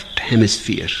left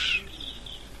hemisphere,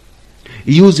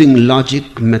 using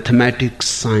logic, mathematics,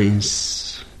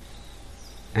 science,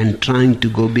 and trying to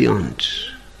go beyond.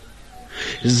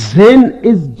 Zen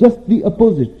is just the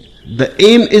opposite. The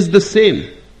aim is the same.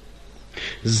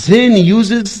 Zen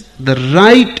uses the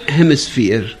right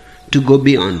hemisphere to go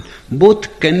beyond.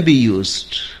 Both can be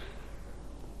used.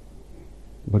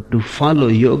 But to follow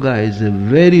yoga is a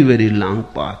very, very long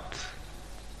path.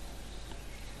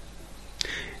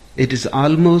 It is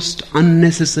almost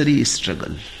unnecessary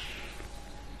struggle.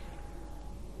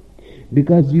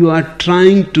 Because you are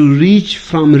trying to reach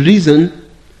from reason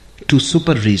to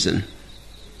super reason.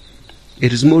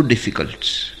 It is more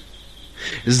difficult.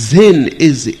 Zen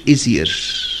is easier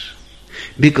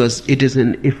because it is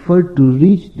an effort to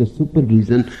reach the super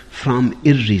reason from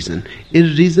irreason.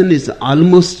 Irreason is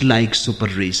almost like super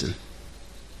reason.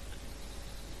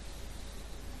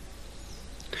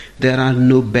 There are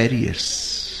no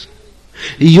barriers.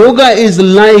 Yoga is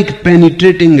like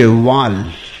penetrating a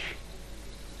wall,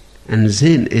 and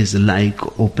Zen is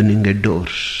like opening a door.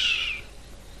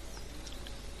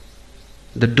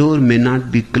 The door may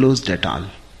not be closed at all.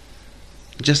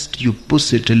 Just you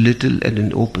push it a little and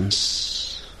it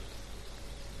opens.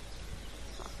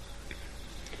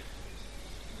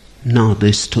 Now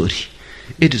the story.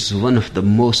 It is one of the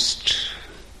most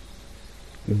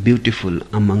beautiful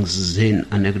amongst Zen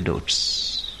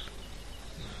anecdotes.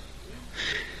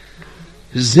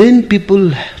 Zen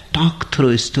people talk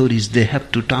through stories. They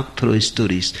have to talk through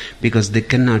stories because they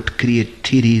cannot create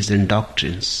theories and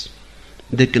doctrines.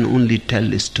 They can only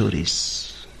tell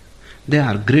stories. They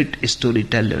are great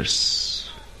storytellers.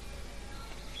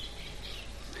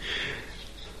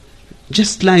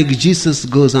 Just like Jesus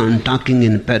goes on talking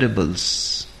in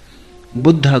parables,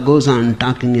 Buddha goes on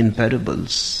talking in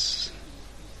parables,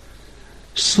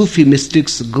 Sufi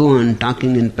mystics go on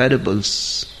talking in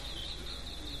parables.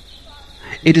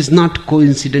 It is not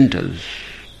coincidental.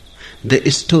 The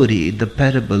story, the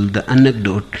parable, the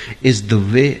anecdote is the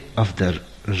way of the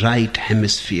right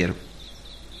hemisphere.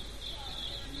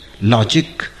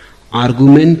 Logic,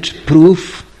 argument,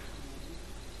 proof,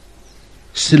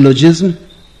 syllogism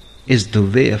is the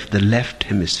way of the left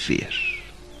hemisphere.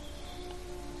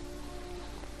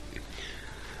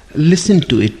 Listen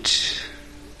to it.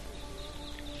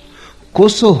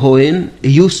 HOYEN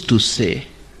used to say,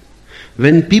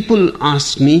 when people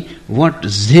ask me what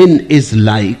Zen is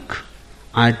like,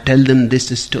 I tell them this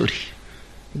story.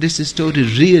 This story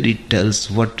really tells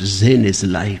what Zen is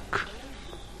like.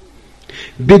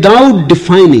 Without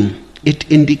defining, it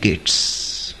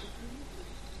indicates.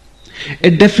 A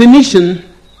definition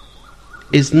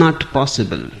is not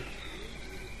possible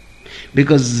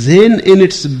because Zen in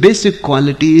its basic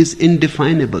quality is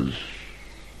indefinable.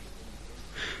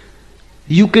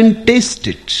 You can taste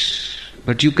it,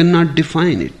 but you cannot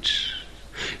define it.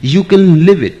 You can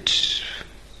live it,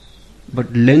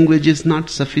 but language is not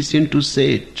sufficient to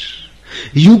say it.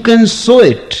 You can show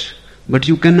it, but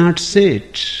you cannot say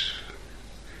it.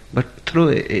 But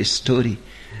through a story,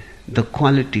 the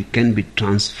quality can be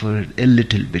transferred a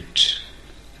little bit.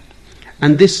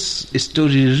 And this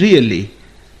story really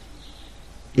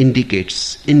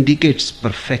indicates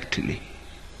perfectly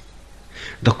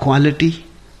the quality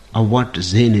of what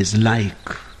Zen is like.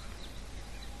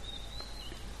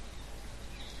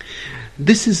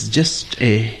 This is just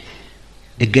a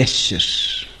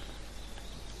gesture.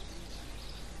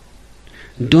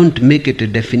 Don't make it a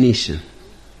definition.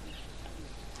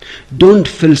 Don't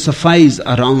philosophize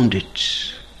around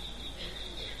it.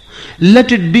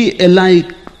 Let it be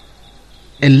like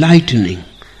a lightening,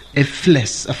 a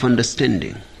flash of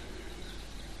understanding.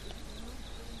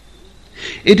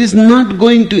 It is not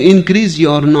going to increase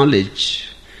your knowledge,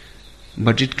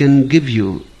 but it can give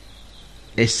you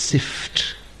a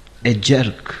shift, a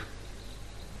jerk,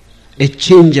 a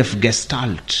change of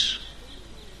gestalt.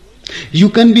 You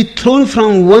can be thrown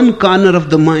from one corner of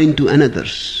the mind to another.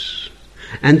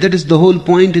 And that is the whole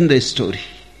point in the story.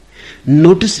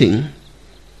 Noticing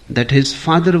that his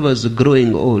father was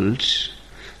growing old,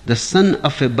 the son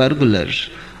of a burglar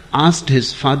asked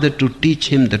his father to teach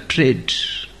him the trade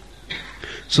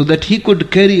so that he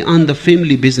could carry on the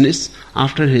family business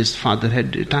after his father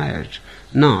had retired.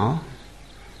 Now,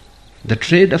 the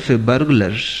trade of a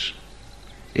burglar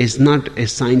is not a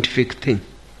scientific thing.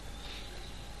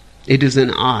 It is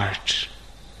an art.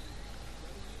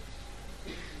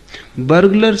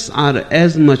 Burglars are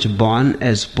as much born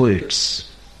as poets.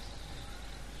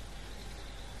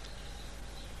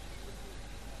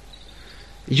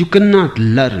 You cannot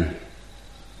learn.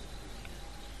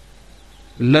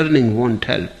 Learning won't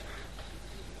help.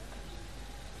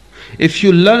 If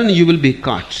you learn, you will be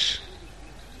caught.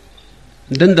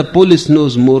 Then the police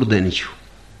knows more than you.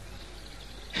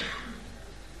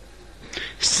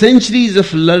 Centuries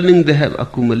of learning they have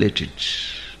accumulated.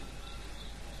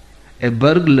 A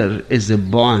burglar is a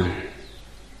born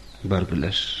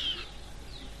burglar.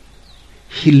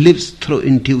 He lives through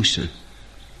intuition.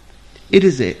 It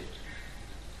is a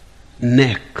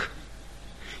knack.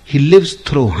 He lives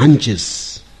through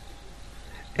hunches.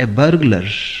 A burglar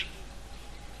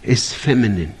is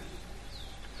feminine.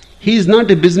 He is not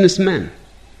a businessman.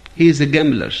 He is a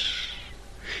gambler.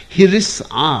 He risks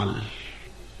all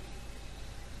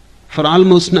for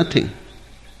almost nothing.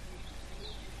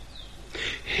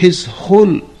 His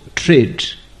whole trade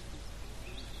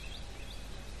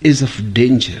is of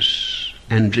danger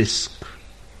and risk.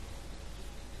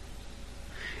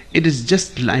 It is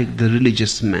just like the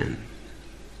religious man.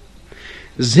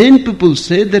 Zen people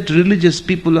say that religious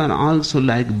people are also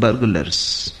like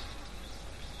burglars.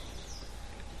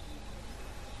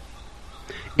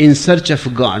 In search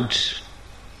of God,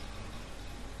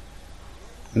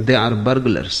 they are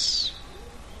burglars.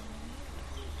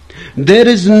 There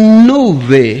is no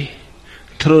way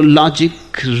through logic,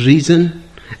 reason,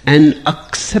 and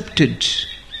accepted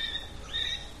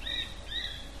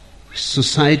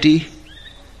society,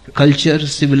 culture,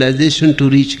 civilization to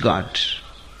reach God.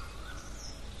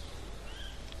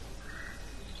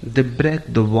 They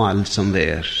break the wall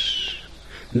somewhere.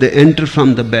 They enter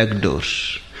from the back door.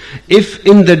 If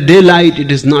in the daylight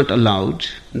it is not allowed,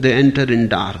 they enter in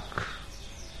dark.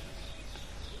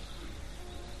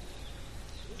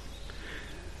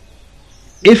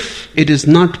 If it is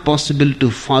not possible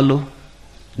to follow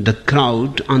the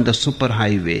crowd on the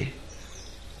superhighway,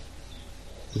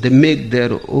 they make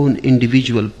their own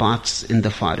individual paths in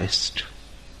the forest.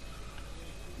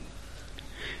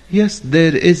 Yes,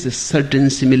 there is a certain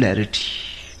similarity.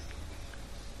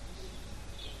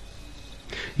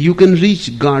 You can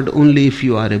reach God only if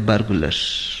you are a burglar,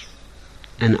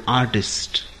 an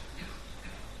artist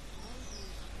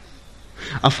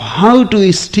of how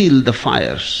to steal the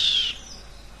fires,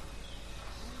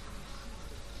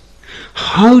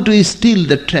 how to steal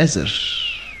the treasure.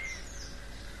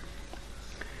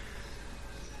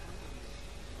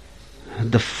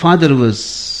 The father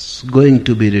was going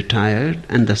to be retired,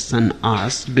 and the son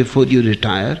asked, "Before you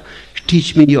retire,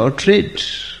 teach me your trade."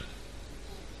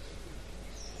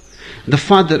 The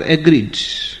father agreed,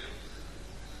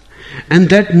 and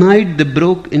that night they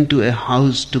broke into a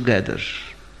house together.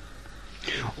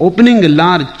 Opening a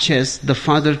large chest, the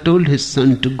father told his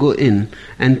son to go in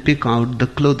and pick out the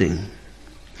clothing.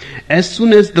 As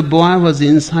soon as the boy was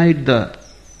inside,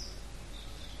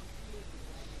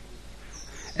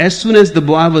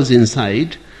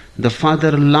 the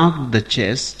father locked the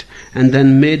chest and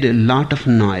then made a lot of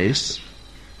noise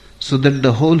so that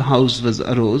the whole house was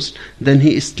aroused. Then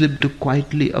he slipped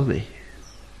quietly away.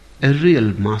 A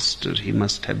real master he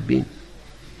must have been.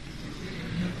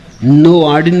 No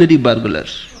ordinary burglar.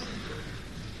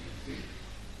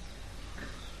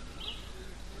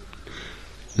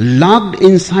 Locked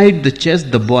inside the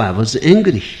chest, the boy was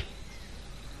angry,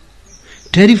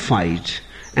 terrified,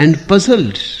 and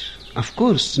puzzled. Of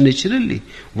course, naturally.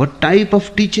 What type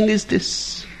of teaching is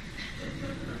this?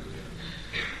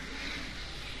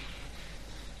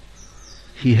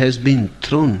 He has been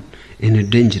thrown in a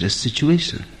dangerous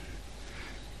situation.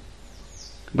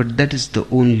 But that is the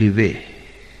only way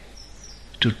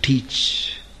to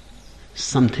teach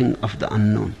something of the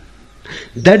unknown.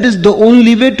 That is the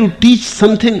only way to teach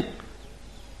something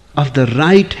of the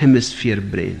right hemisphere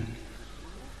brain.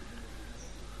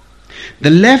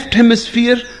 The left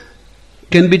hemisphere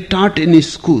can be taught in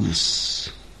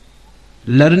schools.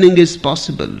 Learning is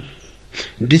possible.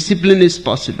 Discipline is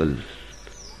possible.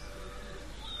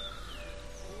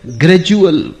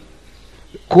 Gradual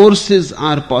courses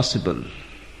are possible.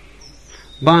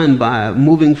 By and by,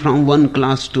 moving from one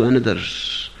class to another,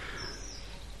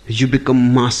 you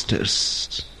become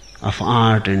masters of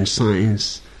art and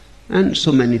science and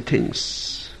so many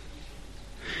things.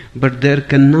 But there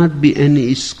cannot be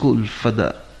any school for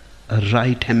the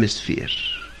right hemisphere.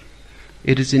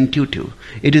 It is intuitive.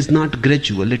 It is not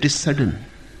gradual. It is sudden.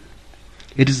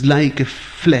 It is like a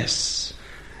flash,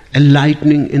 a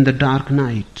lightning in the dark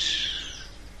night.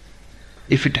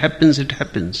 If it happens, it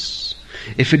happens.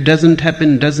 If it doesn't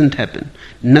happen, doesn't happen.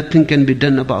 Nothing can be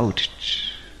done about it.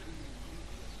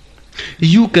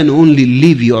 You can only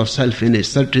leave yourself in a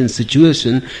certain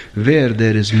situation where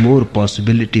there is more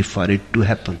possibility for it to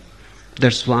happen.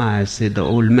 That's why I say the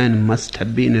old man must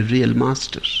have been a real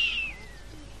master.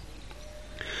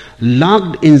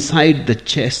 Locked inside the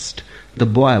chest, the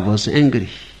boy was angry,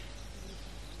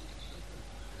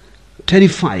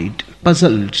 terrified,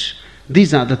 puzzled.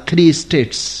 These are the three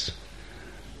states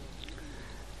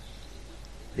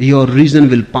your reason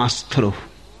will pass through.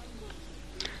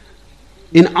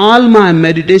 In all my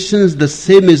meditations, the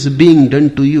same is being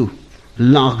done to you,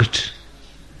 locked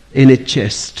in a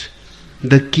chest,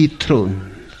 the key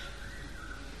thrown.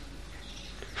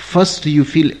 First you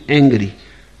feel angry.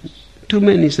 Too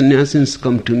many sannyasins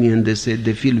come to me and they say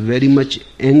they feel very much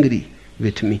angry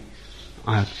with me.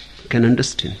 I can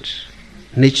understand.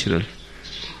 Natural.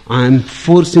 I am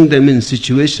forcing them in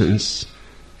situations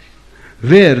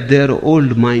where their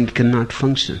old mind cannot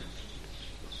function.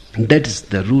 That is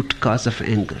the root cause of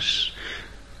anger.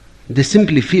 They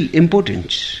simply feel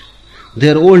impotent.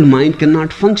 Their old mind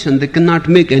cannot function. They cannot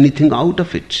make anything out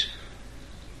of it.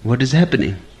 What is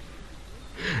happening?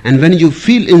 And when you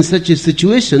feel in such a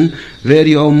situation where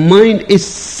your mind is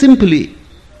simply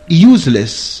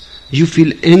useless, you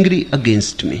feel angry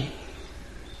against me.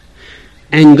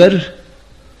 Anger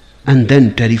and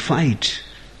then terrified.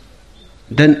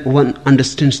 Then one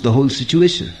understands the whole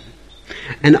situation.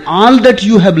 And all that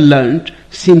you have learned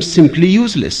seems simply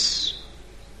useless.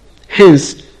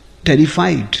 Hence,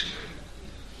 terrified.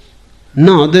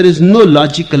 Now there is no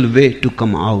logical way to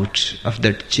come out of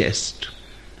that chest.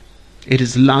 It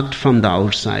is locked from the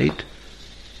outside.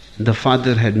 The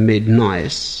father had made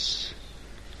noise,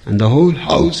 and the whole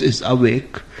house is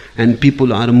awake, and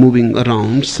people are moving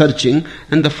around, searching,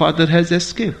 and the father has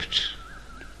escaped.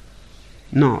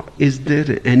 Now, is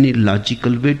there any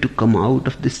logical way to come out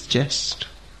of this chest?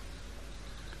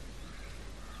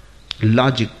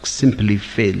 Logic simply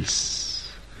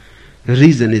fails.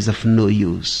 Reason is of no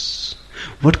use.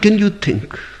 What can you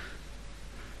think?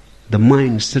 The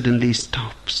mind suddenly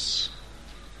stops.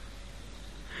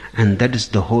 And that is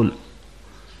the whole,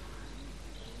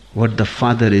 what the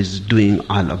father is doing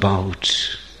all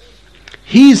about.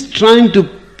 He is trying to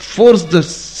force the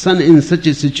son in such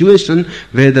a situation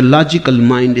where the logical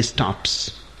mind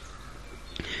stops.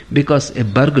 Because a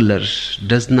burglar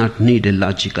does not need a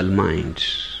logical mind.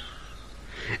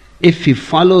 If he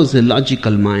follows a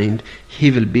logical mind,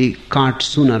 he will be caught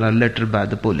sooner or later by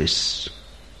the police.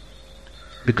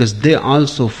 Because they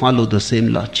also follow the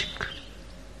same logic.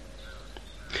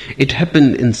 It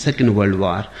happened in Second World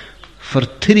War. For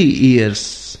 3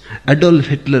 years, Adolf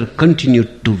Hitler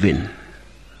continued to win.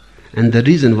 And the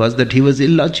reason was that he was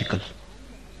illogical.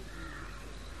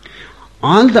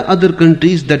 All the other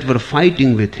countries that were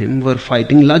fighting with him were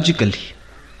fighting logically.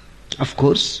 Of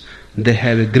course, they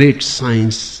have a great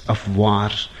science of war,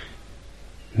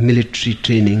 military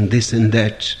training, this and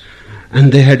that.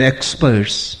 And they had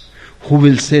experts who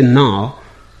will say now,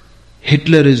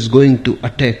 Hitler is going to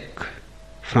attack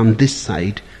from this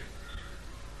side.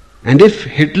 And if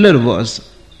Hitler was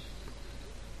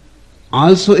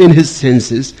also in his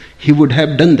senses, he would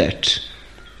have done that.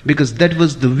 Because that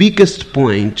was the weakest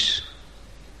point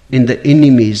in the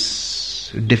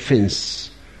enemy's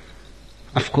defense.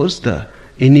 Of course, the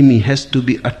enemy has to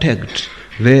be attacked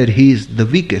where he is the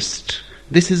weakest.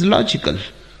 This is logical.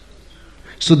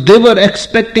 So they were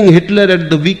expecting Hitler at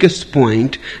the weakest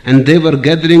point, and they were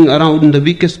gathering around the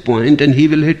weakest point, and he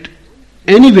will hit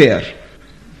anywhere,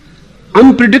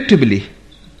 unpredictably.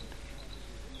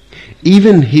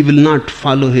 Even he will not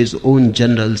follow his own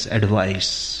general's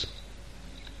advice.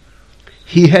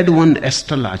 He had one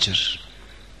astrologer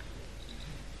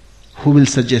who will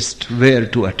suggest where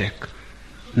to attack.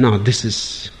 Now this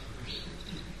is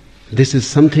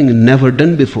something never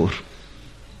done before.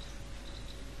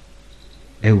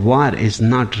 A war is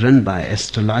not run by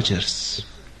astrologers.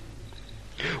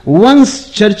 Once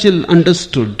Churchill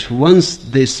understood, once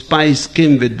the spies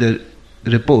came with the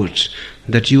report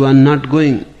that you are not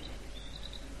going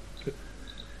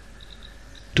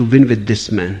to win with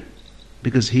this man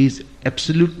because he is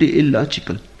absolutely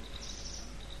illogical.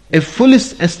 A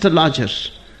foolish astrologer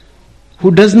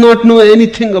who does not know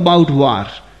anything about war,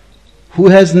 who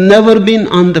has never been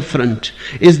on the front,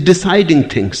 is deciding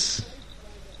things.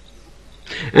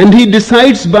 And he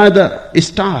decides by the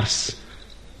stars.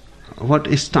 What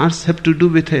stars have to do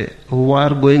with a war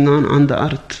going on the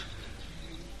earth?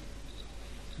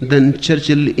 Then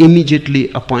Churchill immediately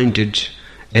appointed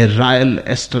a royal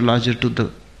astrologer to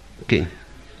the king.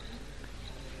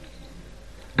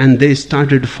 And they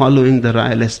started following the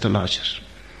royal astrologer.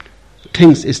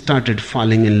 Things started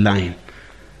falling in line.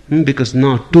 Because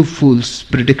now two fools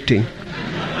predicting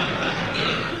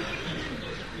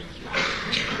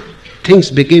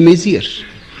things became easier.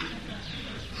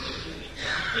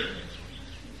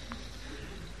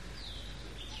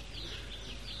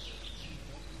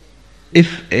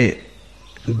 If a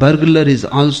burglar is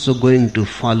also going to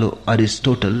follow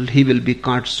Aristotle, he will be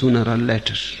caught sooner or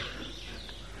later.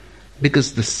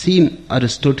 Because the same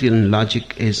Aristotelian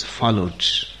logic is followed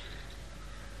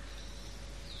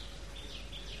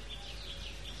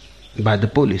by the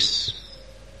police.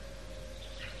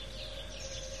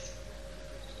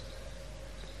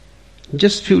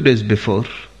 Just few days before,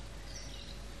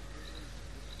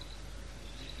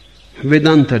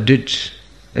 Vedanta did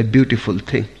a beautiful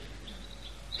thing.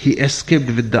 He escaped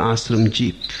with the ashram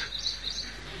jeep.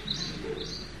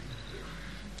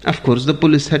 Of course, the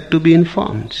police had to be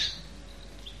informed.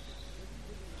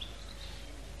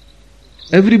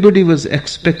 Everybody was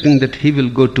expecting that he will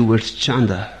go towards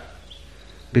Chanda,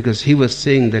 because he was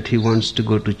saying that he wants to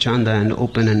go to Chanda and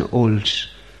open an old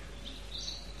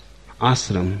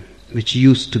ashram which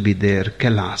used to be there,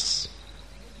 Kailas.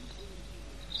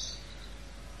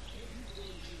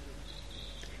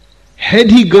 Had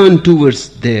he gone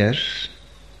towards there,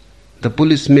 the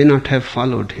police may not have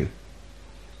followed him.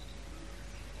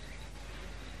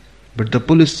 But the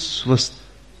police was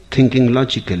thinking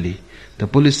logically. The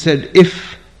police said,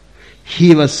 if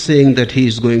he was saying that he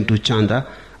is going to Chanda,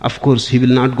 of course he will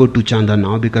not go to Chanda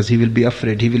now because he will be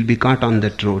afraid, he will be caught on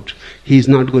that road. He is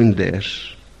not going there.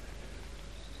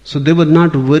 So they were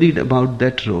not worried about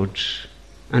that road.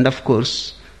 And of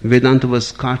course, Vedanta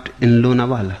was caught in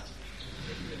Lonavala.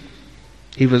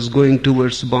 He was going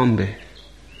towards Bombay.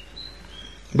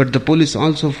 But the police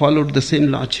also followed the same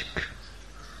logic.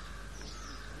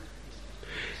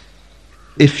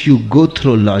 If you go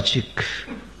through logic,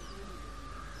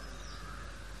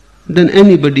 then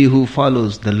anybody who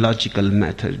follows the logical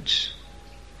methods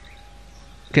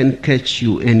can catch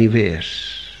you anywhere.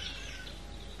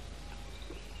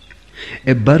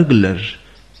 A burglar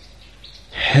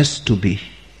has to be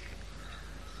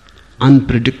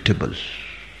unpredictable.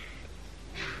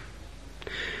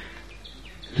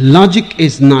 Logic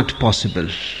is not possible.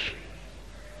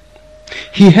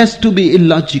 He has to be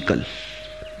illogical.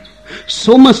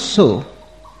 So much so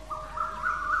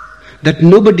that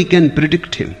nobody can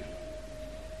predict him.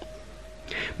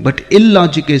 But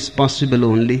illogic is possible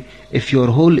only if your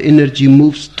whole energy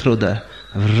moves through the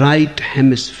right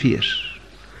hemisphere.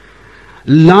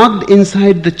 Locked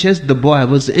inside the chest, the boy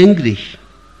was angry,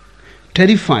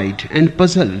 terrified and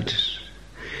puzzled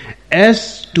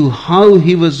as to how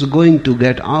he was going to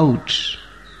get out.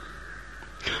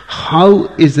 How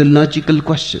is a logical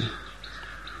question.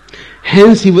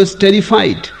 Hence he was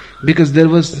terrified because there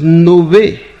was no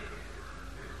way.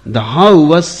 The how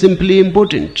was simply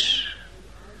important.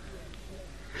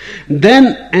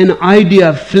 Then an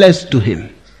idea flashed to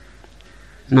him.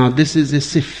 Now this is a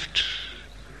shift.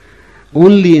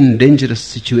 Only in dangerous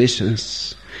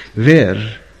situations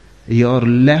where your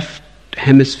left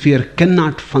hemisphere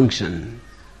cannot function,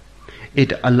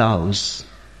 it allows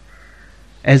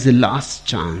as a last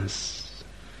chance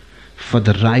for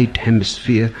the right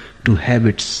hemisphere to have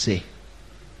its say.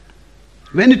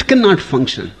 When it cannot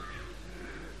function,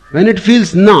 when it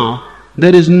feels now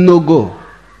there is no go,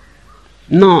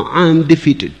 now I am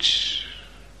defeated,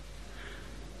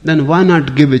 then why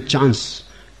not give a chance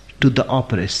to the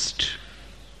oppressed,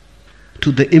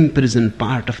 to the imprisoned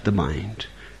part of the mind?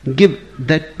 Give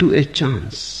that to a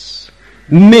chance.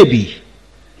 Maybe.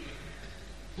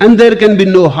 And there can be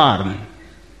no harm.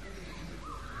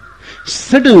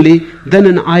 Suddenly, then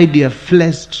an idea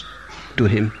flashed to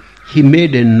him. He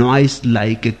made a noise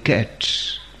like a cat.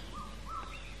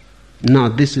 Now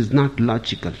this is not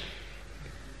logical.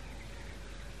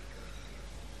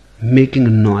 Making a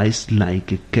noise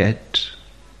like a cat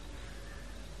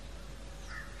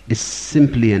is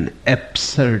simply an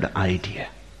absurd idea.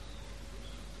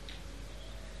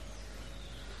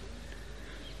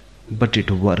 But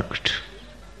it worked.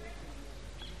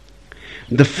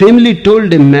 The family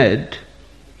told a maid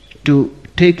to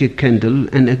take a candle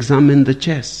and examine the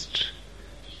chest.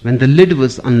 When the lid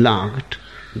was unlocked,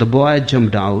 the boy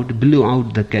jumped out, blew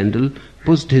out the candle,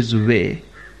 pushed his way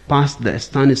past the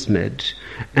astonished maid,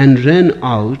 and ran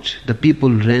out. The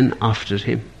people ran after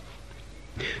him.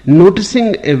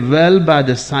 Noticing a well by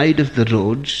the side of the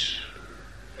road,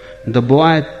 the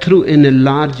boy threw in a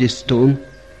large stone,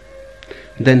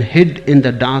 then hid in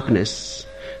the darkness.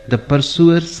 The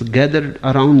pursuers gathered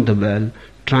around the well,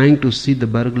 trying to see the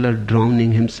burglar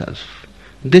drowning himself.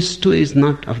 This too is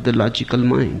not of the logical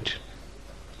mind,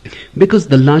 because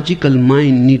the logical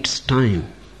mind needs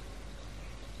time.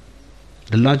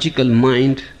 The logical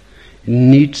mind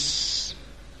needs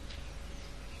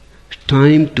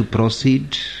time to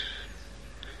proceed,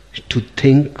 to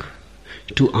think,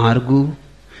 to argue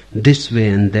this way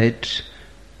and that,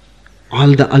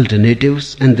 all the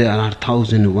alternatives, and there are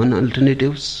 1,001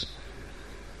 alternatives.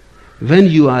 When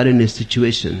you are in a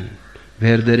situation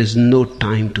where there is no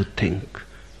time to think,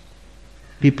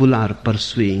 people are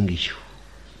pursuing you.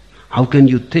 How can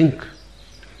you think?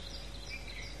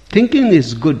 Thinking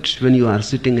is good when you are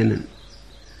sitting in an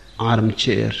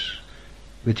armchair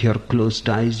with your closed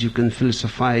eyes. You can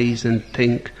philosophize and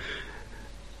think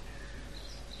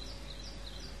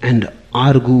and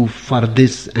argue for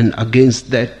this and against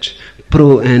that,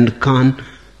 pro and con.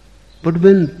 But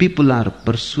when people are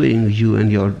pursuing you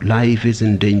and your life is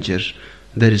in danger,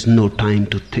 there is no time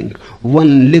to think.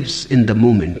 One lives in the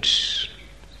moment.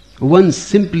 One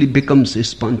simply becomes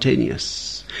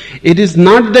spontaneous. It is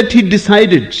not that he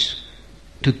decided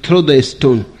to throw the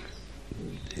stone.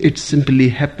 It simply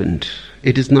happened.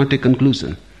 It is not a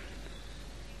conclusion.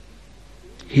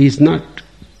 He is not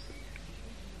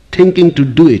thinking to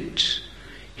do it.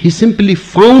 He simply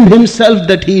found himself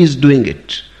that he is doing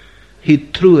it. He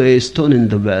threw a stone in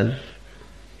the well,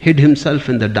 hid himself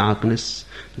in the darkness.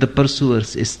 The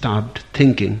pursuers stopped,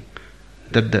 thinking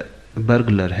that the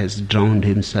burglar has drowned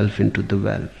himself into the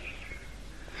well.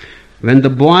 When the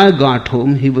boy got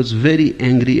home, he was very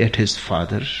angry at his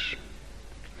father,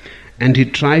 and he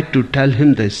tried to tell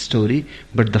him the story,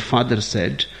 but the father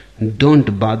said,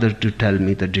 "Don't bother to tell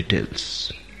me the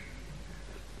details.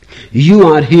 You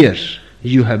are here,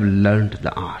 you have learned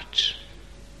the art.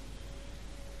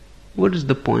 What is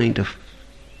the point of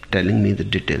telling me the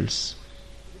details?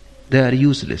 They are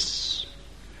useless."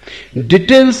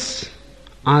 Details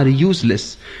are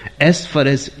useless as far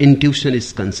as intuition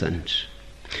is concerned,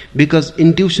 because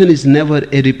intuition is never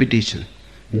a repetition.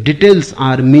 Details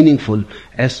are meaningful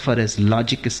as far as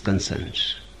logic is concerned.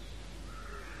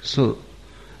 So,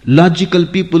 logical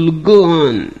people go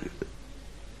on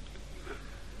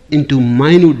into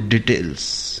minute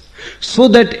details, so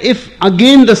that if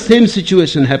again the same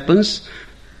situation happens,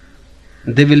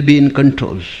 they will be in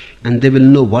control and they will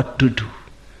know what to do.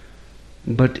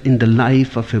 But in the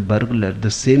life of a burglar, the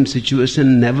same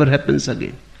situation never happens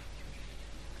again.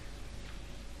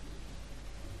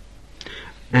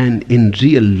 And in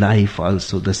real life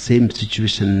also, the same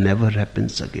situation never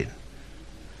happens again.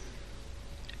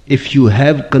 If you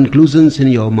have conclusions in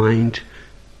your mind,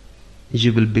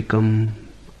 you will become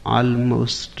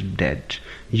almost dead.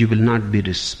 You will not be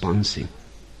responding.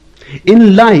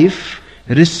 In life,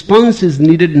 response is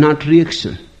needed, not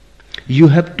reaction. You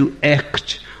have to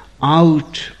act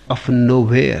out of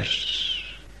nowhere,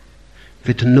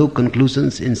 with no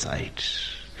conclusions inside.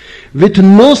 With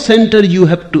no center, you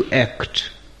have to act.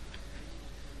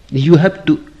 You have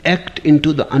to act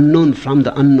into the unknown from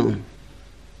the unknown.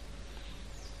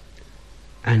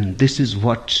 And this is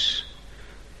what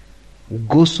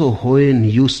GOSA HOYEN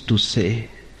used to say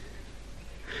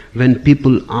when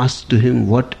people asked to him,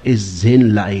 "What is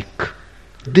Zen like?"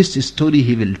 This story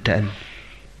he will tell.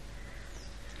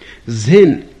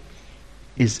 Zen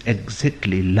is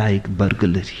exactly like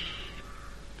burglary.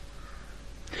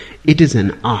 It is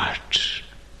an art.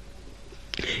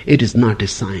 It is not a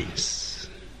science.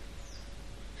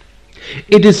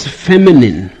 It is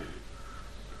feminine.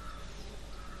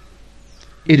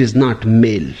 It is not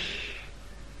male.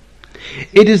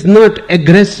 It is not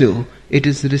aggressive. It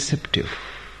is receptive.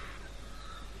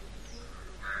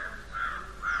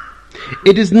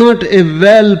 It is not a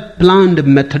well-planned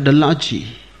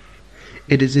methodology.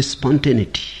 It is a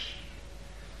spontaneity.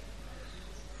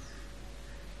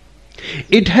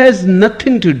 It has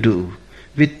nothing to do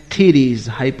with theories,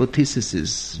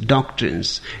 hypotheses,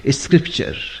 doctrines,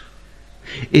 scripture.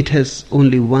 It has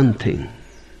only one thing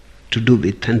to do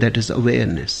with, and that is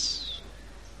awareness.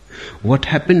 What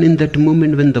happened in that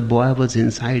moment when the boy was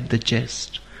inside the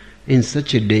chest? In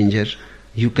such a danger,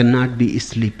 you cannot be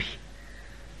sleepy.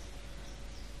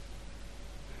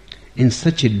 In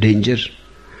such a danger,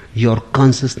 your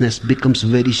consciousness becomes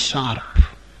very sharp.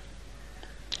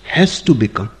 Has to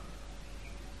become.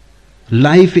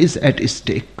 Life is at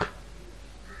stake.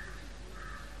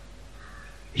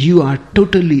 You are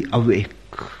totally awake.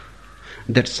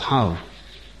 That's how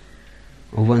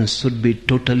one should be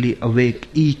totally awake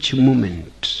each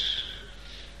moment.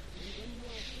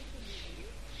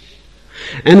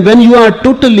 And when you are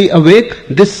totally awake,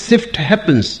 this shift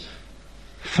happens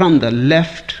from the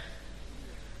left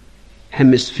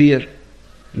hemisphere,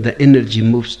 the energy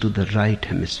moves to the right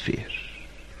hemisphere.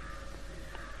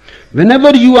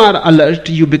 Whenever you are alert,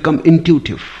 you become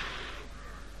intuitive.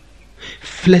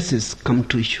 Flashes come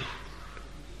to you.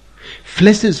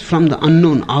 Flashes from the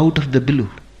unknown, out of the blue.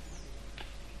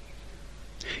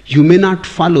 You may not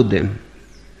follow them.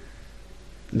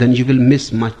 then you will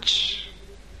miss much.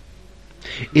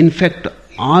 In fact,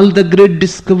 all the great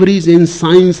discoveries in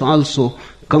science also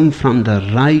come from the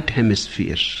right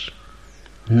hemisphere,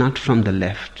 not from the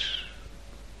left.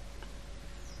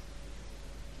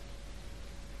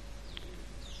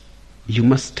 You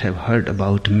must have heard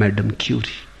about Madame Curie,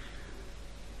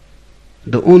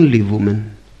 the only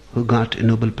woman who got a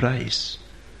Nobel Prize.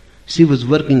 She was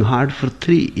working hard for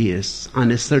 3 years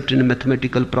on a certain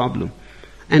mathematical problem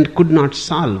and could not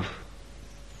solve.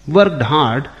 Worked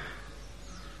hard,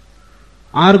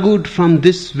 argued from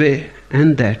this way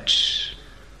and that,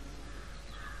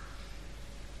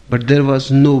 but there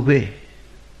was no way.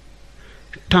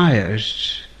 Tired,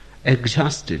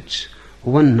 exhausted,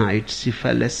 one night she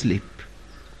fell asleep.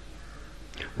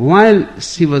 While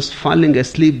she was falling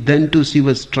asleep, then too she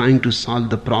was trying to solve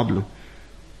the problem.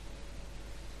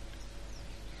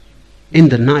 In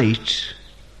the night,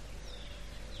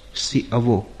 she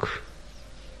awoke,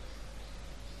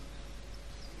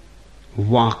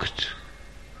 walked,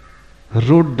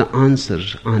 wrote the answer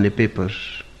on a paper,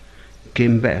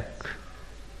 came back,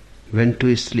 went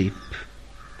to sleep.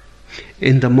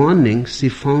 In the morning, she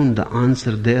found the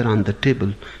answer there on the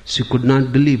table. She could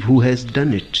not believe who has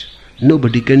done it.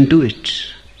 Nobody can do it.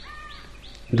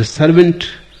 The servant,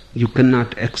 you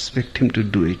cannot expect him to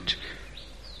do it.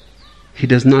 He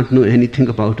does not know anything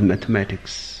about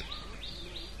mathematics.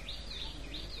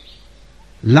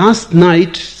 Last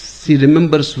night, she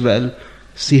remembers well,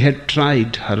 she had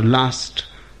tried her last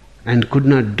and could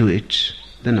not do it.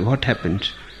 Then what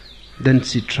happened? Then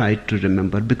she tried to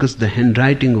remember, because the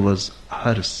handwriting was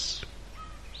hers.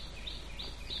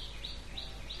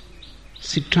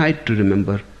 She tried to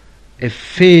remember. A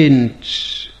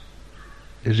faint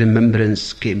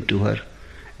remembrance came to her,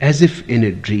 as if in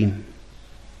a dream.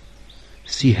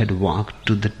 She had walked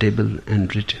to the table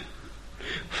and written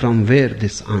from where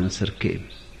this answer came.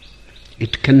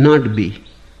 It cannot be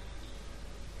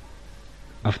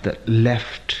of the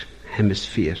left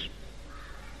hemisphere.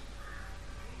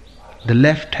 The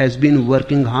left has been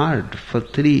working hard for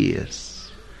 3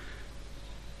 years.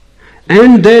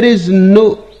 And there is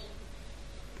no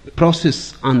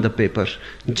process on the paper,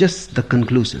 just the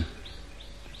conclusion.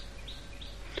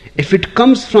 If it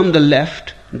comes from the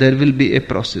left, there will be a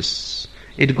process.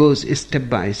 It goes step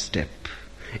by step.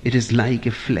 It is like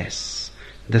a flash,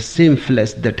 the same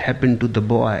flash that happened to the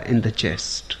boy in the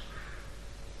chest.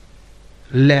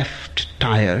 Left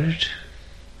tired,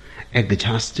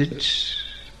 exhausted,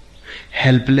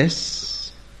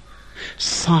 helpless,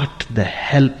 sought the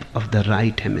help of the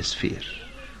right hemisphere.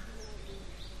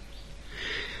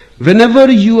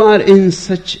 Whenever you are in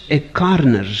such a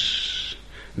corner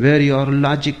where your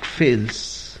logic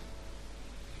fails,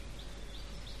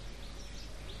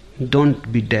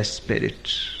 don't be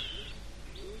desperate.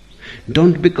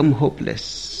 Don't become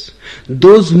hopeless.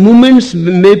 Those moments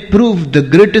may prove the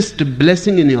greatest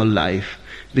blessing in your life,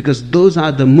 because those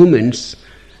are the moments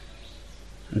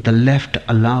the left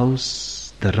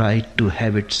allows the right to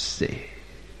have its say.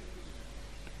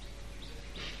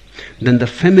 Then the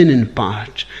feminine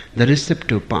part, the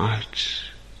receptive part,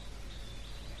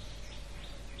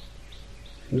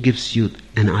 gives you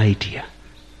an idea.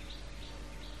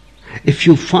 If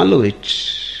you follow it,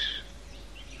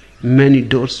 many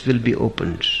doors will be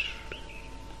opened.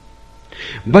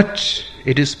 But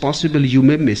it is possible you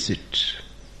may miss it.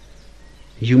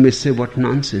 You may say, what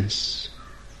nonsense.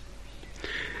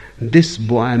 This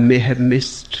boy may have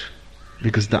missed,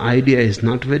 because the idea is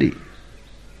not very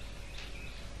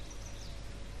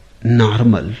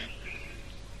normal,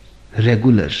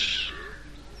 regular,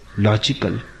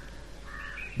 logical.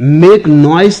 Make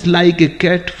noise like a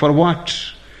cat for what?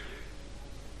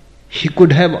 He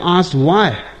could have asked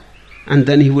why, and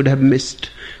then he would have missed.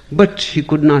 But he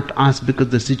could not ask because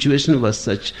the situation was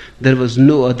such, there was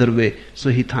no other way. So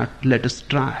he thought, let us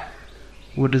try.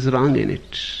 What is wrong in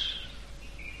it?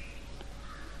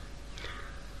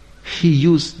 He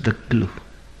used the clue.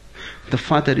 The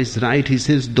father is right. He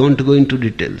says, don't go into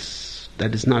details.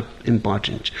 That is not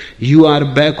important. You are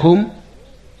back home.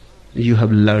 You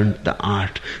have learned the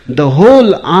art. The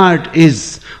whole art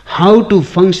is how to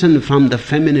function from the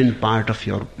feminine part of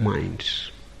your mind.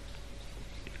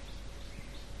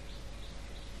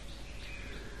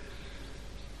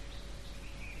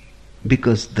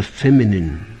 Because the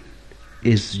feminine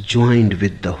is joined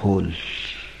with the whole,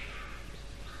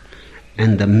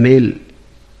 and the male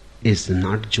is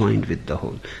not joined with the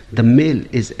whole. The male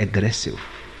is aggressive.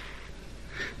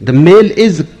 The male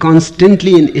is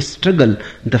constantly in struggle.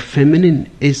 The feminine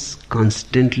is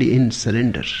constantly in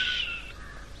surrender,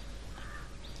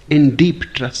 in deep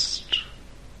trust.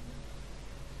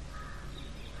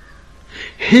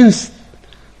 Hence,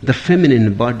 The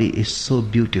feminine body is so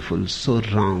beautiful, so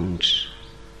round.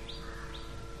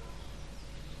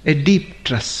 A deep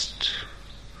trust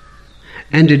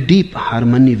and a deep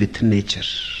harmony with nature.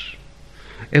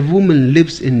 A woman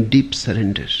lives in deep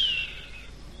surrender.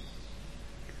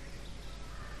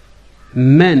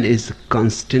 Man is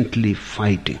constantly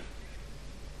fighting,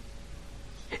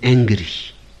 angry,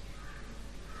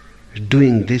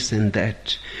 doing this and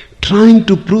that, trying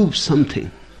to prove something,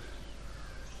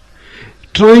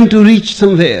 trying to reach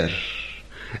somewhere.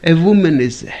 A woman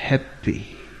is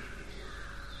happy,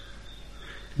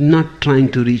 not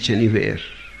trying to reach anywhere.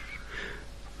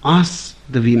 Ask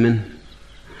the women,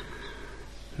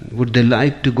 would they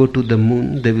like to go to the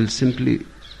moon? They will simply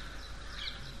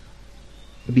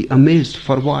be amazed.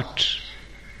 For what?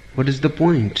 What is the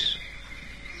point?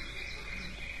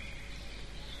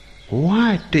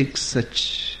 Why take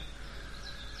such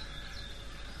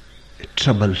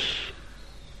trouble?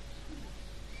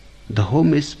 The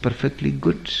home is perfectly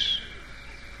good.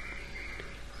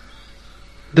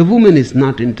 The woman is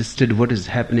not interested what is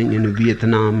happening in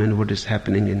Vietnam and what is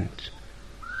happening in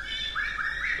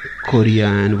Korea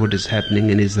and what is happening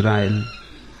in Israel.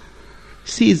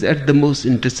 She is at the most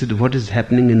interested what is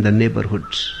happening in the neighborhood.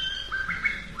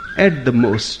 At the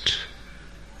most.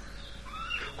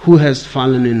 Who has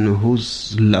fallen in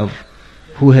whose love?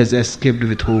 Who has escaped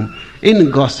with whom? In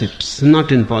gossips,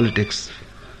 not in politics.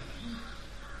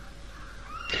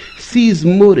 She is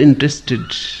more interested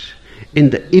in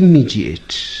the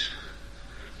immediate,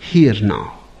 here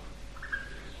now.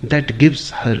 That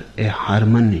gives her a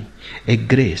harmony, a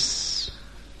grace.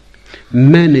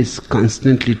 Man is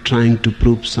constantly trying to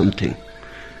prove something.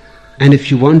 And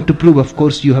if you want to prove, of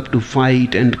course, you have to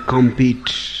fight and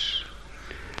compete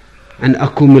and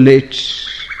accumulate.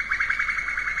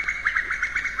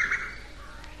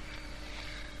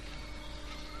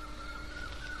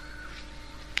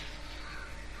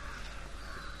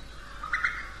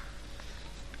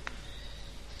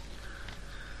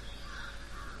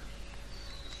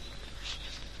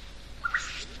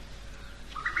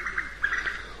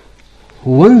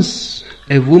 Once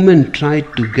a woman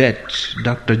tried to get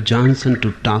Dr. Johnson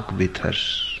to talk with her,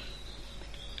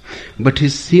 but he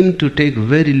seemed to take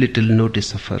very little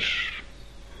notice of her.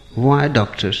 Why,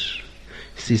 doctor?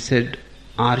 She said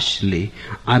harshly,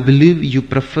 I believe you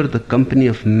prefer the company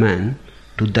of men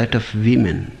to that of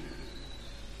women.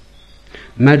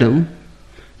 Madam,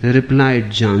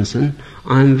 replied Johnson,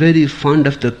 I am very fond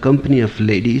of the company of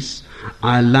ladies.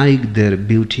 I like their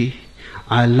beauty,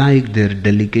 I like their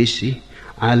delicacy,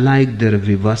 I like their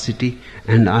vivacity,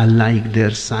 and I like their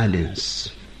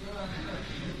silence.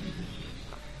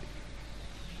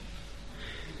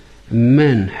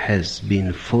 Man has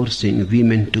been forcing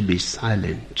women to be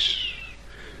silent.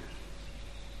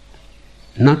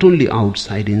 Not only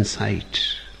outside, inside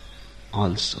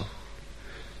also.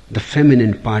 The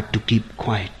feminine part to keep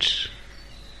quiet.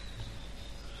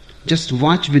 Just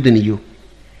watch within you.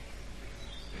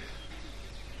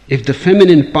 If the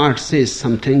feminine part says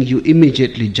something, you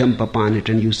immediately jump upon it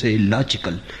and you say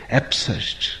illogical,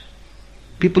 absurd.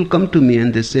 People come to me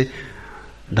and they say,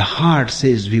 the heart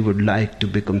says we would like to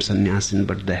become sannyasin,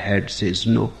 but the head says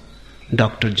no.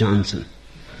 Dr. Johnson.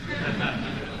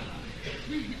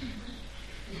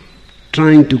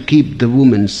 Trying to keep the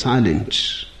woman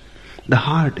silent. The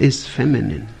heart is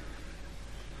feminine.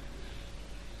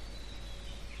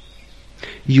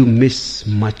 You miss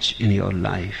much in your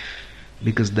life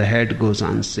because the head goes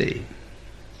on saying.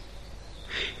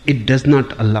 It does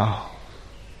not allow.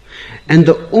 And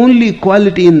the only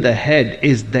quality in the head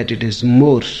is that it is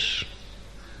more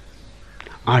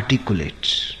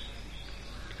articulate,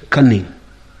 cunning,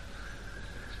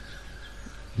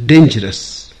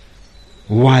 dangerous,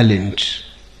 violent.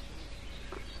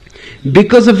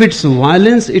 Because of its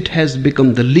violence, it has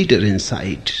become the leader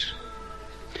inside.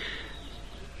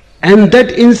 And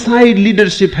that inside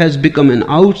leadership has become an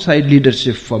outside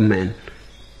leadership for man.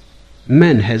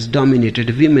 Man has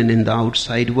dominated women in the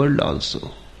outside world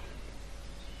also.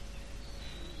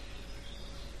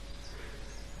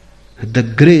 The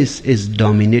grace is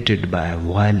dominated by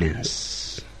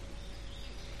violence.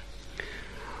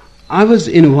 I was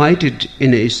invited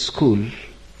in a school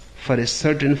for a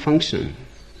certain function.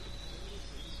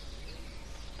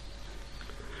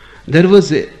 There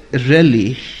was a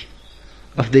rally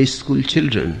of the school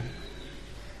children.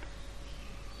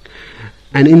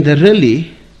 And in the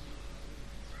rally,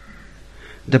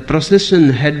 the procession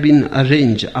had been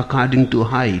arranged according to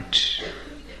height.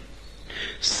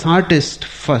 Shortest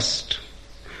first,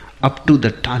 up to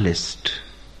the tallest.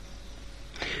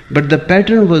 But the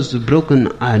pattern was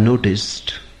broken, I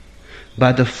noticed,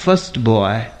 by the first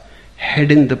boy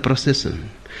heading the procession.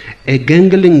 a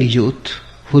gangling youth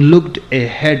who looked a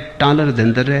head taller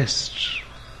than the rest.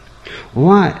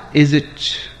 Why is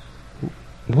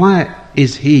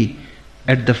he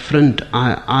at the front?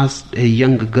 I asked a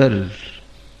young girl.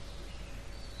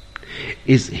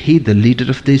 Is he the leader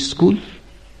of the school?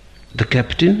 The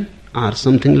captain? Or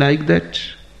something like that?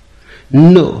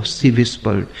 No, she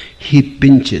whispered. He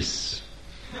pinches.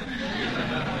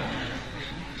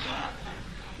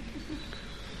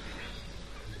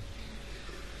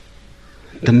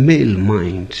 The male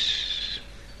mind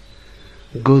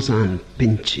goes on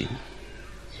pinching,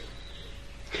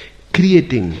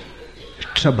 creating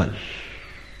trouble.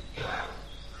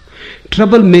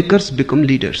 Troublemakers become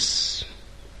leaders.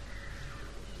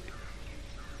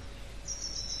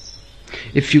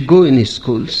 If you go in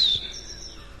schools,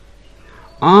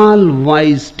 all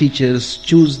wise teachers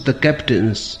choose the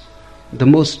captains. The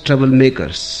most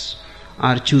troublemakers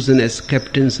are chosen as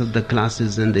captains of the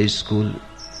classes in the school.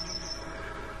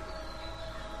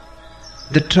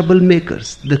 The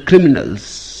troublemakers, the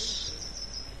criminals,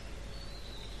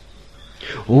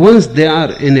 once they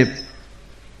are in a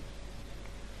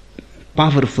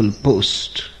powerful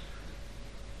post,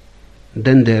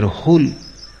 then their whole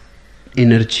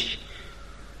energy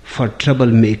for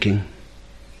troublemaking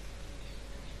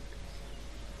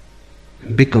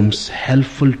becomes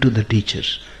helpful to the teacher.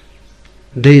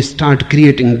 They start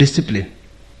creating discipline.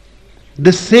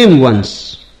 The same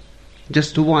ones.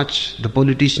 Just to watch the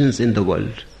politicians in the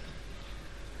world.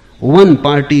 One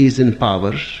party is in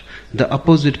power, the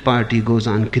opposite party goes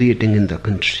on creating in the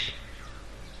country.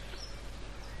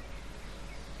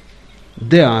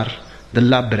 They are the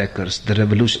lawbreakers, the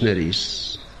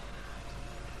revolutionaries.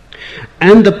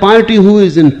 And the party who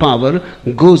is in power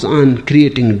goes on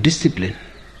creating discipline.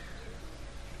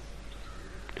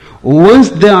 Once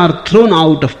they are thrown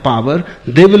out of power,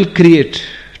 they will create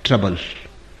trouble.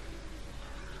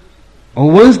 Or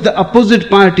once the opposite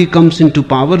party comes into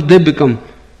power, they become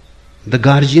the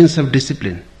guardians of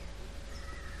discipline.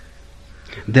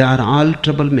 They are all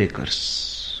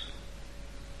troublemakers.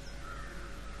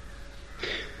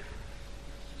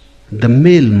 The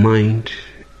male mind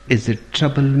is a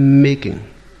troublemaking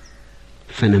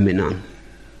phenomenon.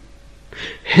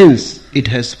 Hence, it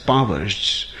has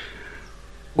powers,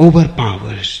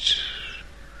 overpowers.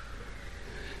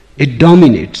 It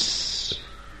dominates.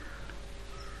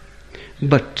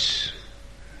 But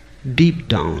deep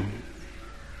down,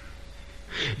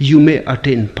 you may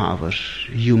attain power,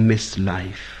 you miss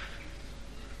life.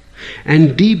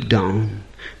 And deep down,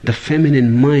 the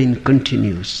feminine mind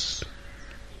continues.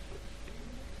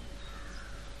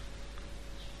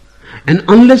 And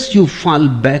unless you fall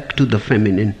back to the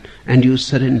feminine and you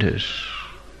surrender,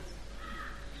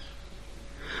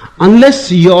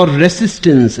 unless your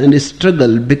resistance and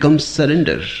struggle becomes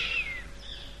surrender,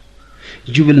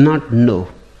 you will not know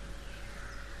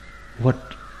what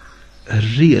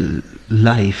real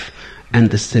life and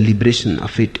the celebration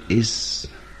of it is.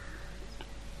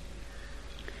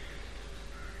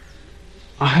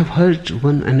 I have heard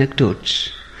one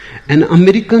anecdote. An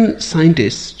American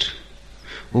scientist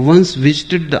once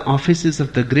visited the offices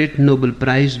of the great Nobel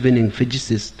Prize winning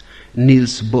physicist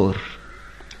Niels Bohr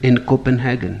in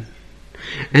Copenhagen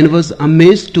and was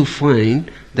amazed to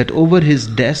find that over his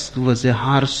desk was a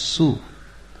horseshoe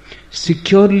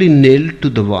securely nailed to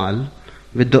the wall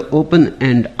with the open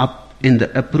end up in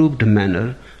the approved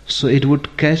manner so it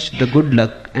would catch the good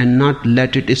luck and not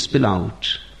let it spill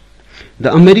out.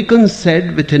 The American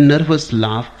said with a nervous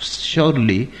laugh,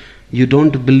 "Surely you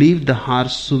don't believe the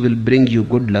horseshoe will bring you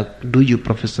good luck, do you,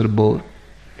 Professor Bohr?"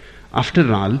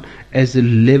 After all, as a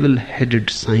level-headed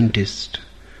scientist,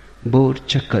 Bohr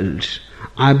chuckled.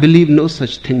 "I believe no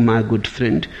such thing, my good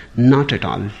friend, not at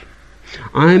all.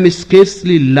 I am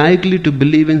scarcely likely to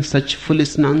believe in such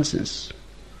foolish nonsense.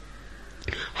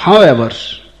 However,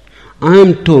 I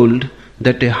am told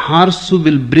that a horseshoe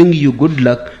will bring you good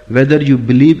luck whether you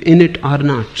believe in it or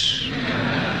not."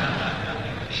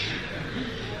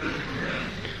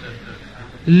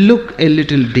 Look a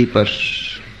little deeper,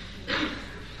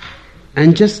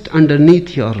 and just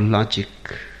underneath your logic,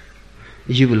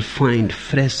 you will find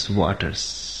fresh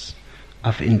waters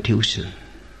of intuition,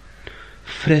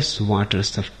 fresh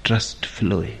waters of trust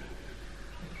flowing.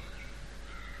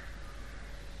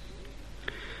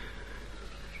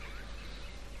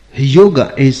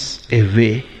 Yoga is a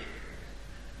way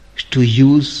to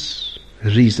use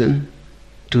reason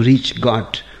to reach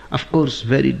God. Of course,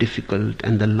 very difficult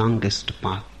and the longest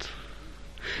path.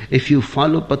 If you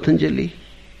follow Patanjali,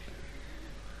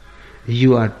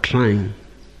 you are trying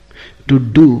to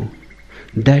do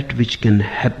that which can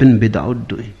happen without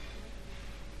doing.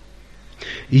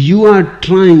 You are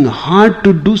trying hard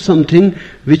to do something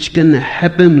which can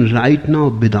happen right now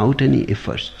without any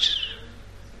effort.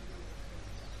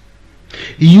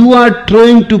 You are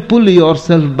trying to pull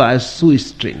yourself by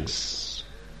shoestrings,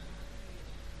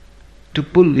 to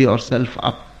pull yourself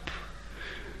up.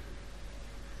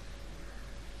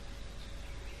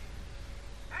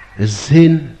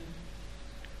 Zen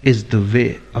is the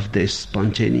way of the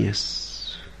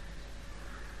spontaneous,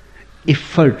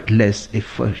 effortless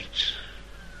effort,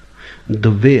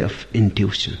 the way of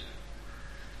intuition.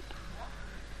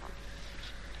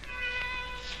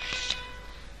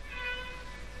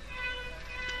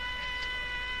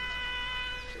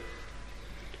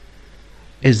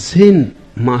 A Zen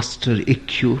master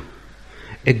Ikkyu,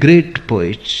 a great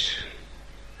poet,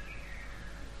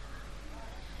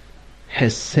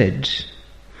 has said,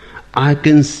 I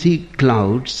can see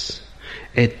clouds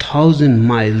 1,000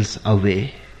 miles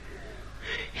away,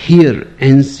 hear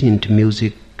ancient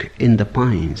music in the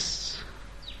pines.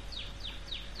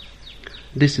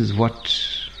 This is what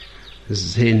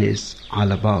Zen is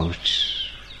all about.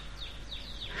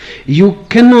 You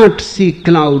cannot see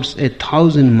clouds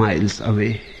 1,000 miles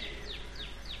away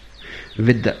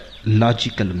with the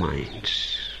logical mind.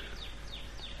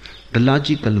 The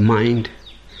logical mind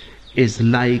is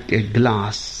like a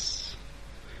glass,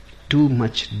 too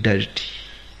much dirty,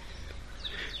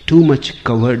 too much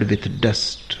covered with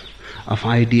dust of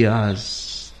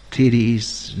ideas,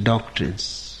 theories,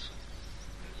 doctrines.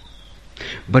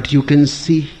 But you can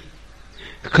see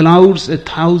clouds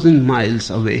 1,000 miles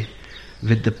away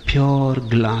with the pure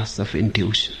glass of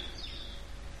intuition,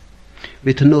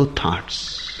 with no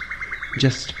thoughts,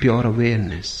 just pure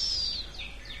awareness.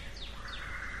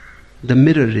 The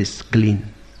mirror is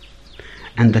clean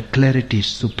and the clarity is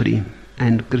supreme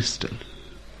and crystal.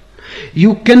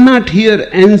 You cannot hear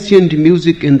ancient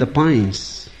music in the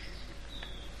pines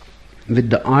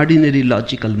with the ordinary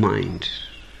logical mind.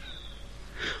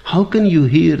 How can you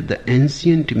hear the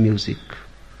ancient music?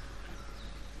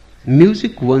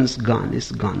 Music once gone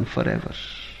is gone forever.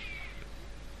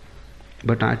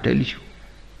 But I tell you,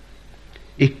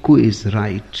 Ikkyu is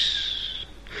right.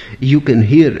 You can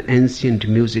hear ancient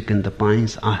music in the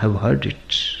pines. I have heard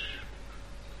it.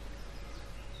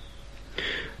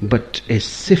 But a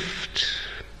shift,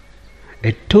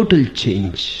 a total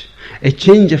change, a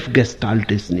change of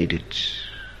gestalt is needed.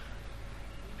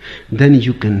 Then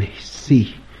you can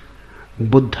see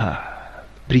Buddha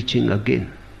preaching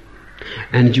again.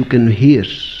 And you can hear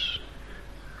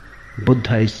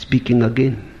Buddha is speaking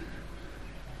again.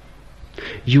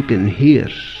 You can hear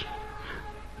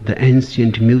the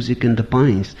ancient music in the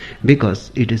pines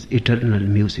because it is eternal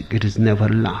music. It is never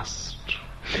lost.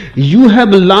 You have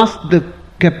lost the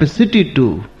capacity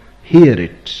to hear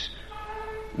it.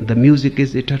 The music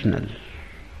is eternal.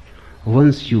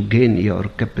 Once you gain your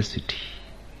capacity,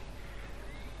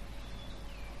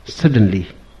 suddenly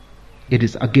it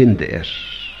is again there.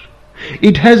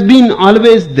 It has been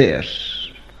always there.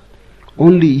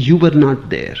 Only you were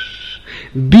not there.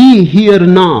 Be here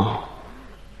now.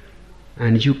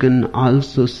 And you can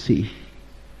also see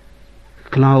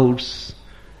clouds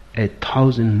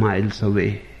 1,000 miles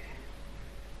away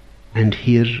and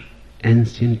hear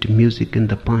ancient music in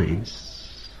the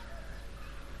pines.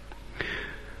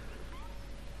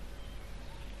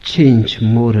 Change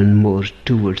more and more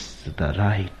towards the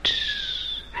right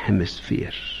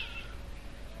hemisphere.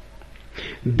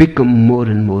 Become more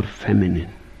and more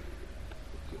feminine,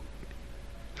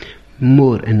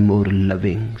 more and more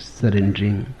loving,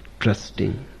 surrendering,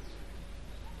 trusting,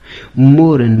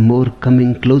 more and more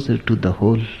coming closer to the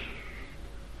whole.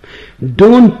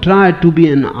 Don't try to be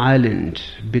an island,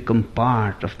 become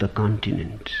part of the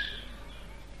continent.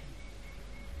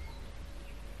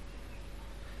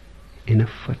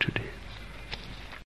 Enough for today.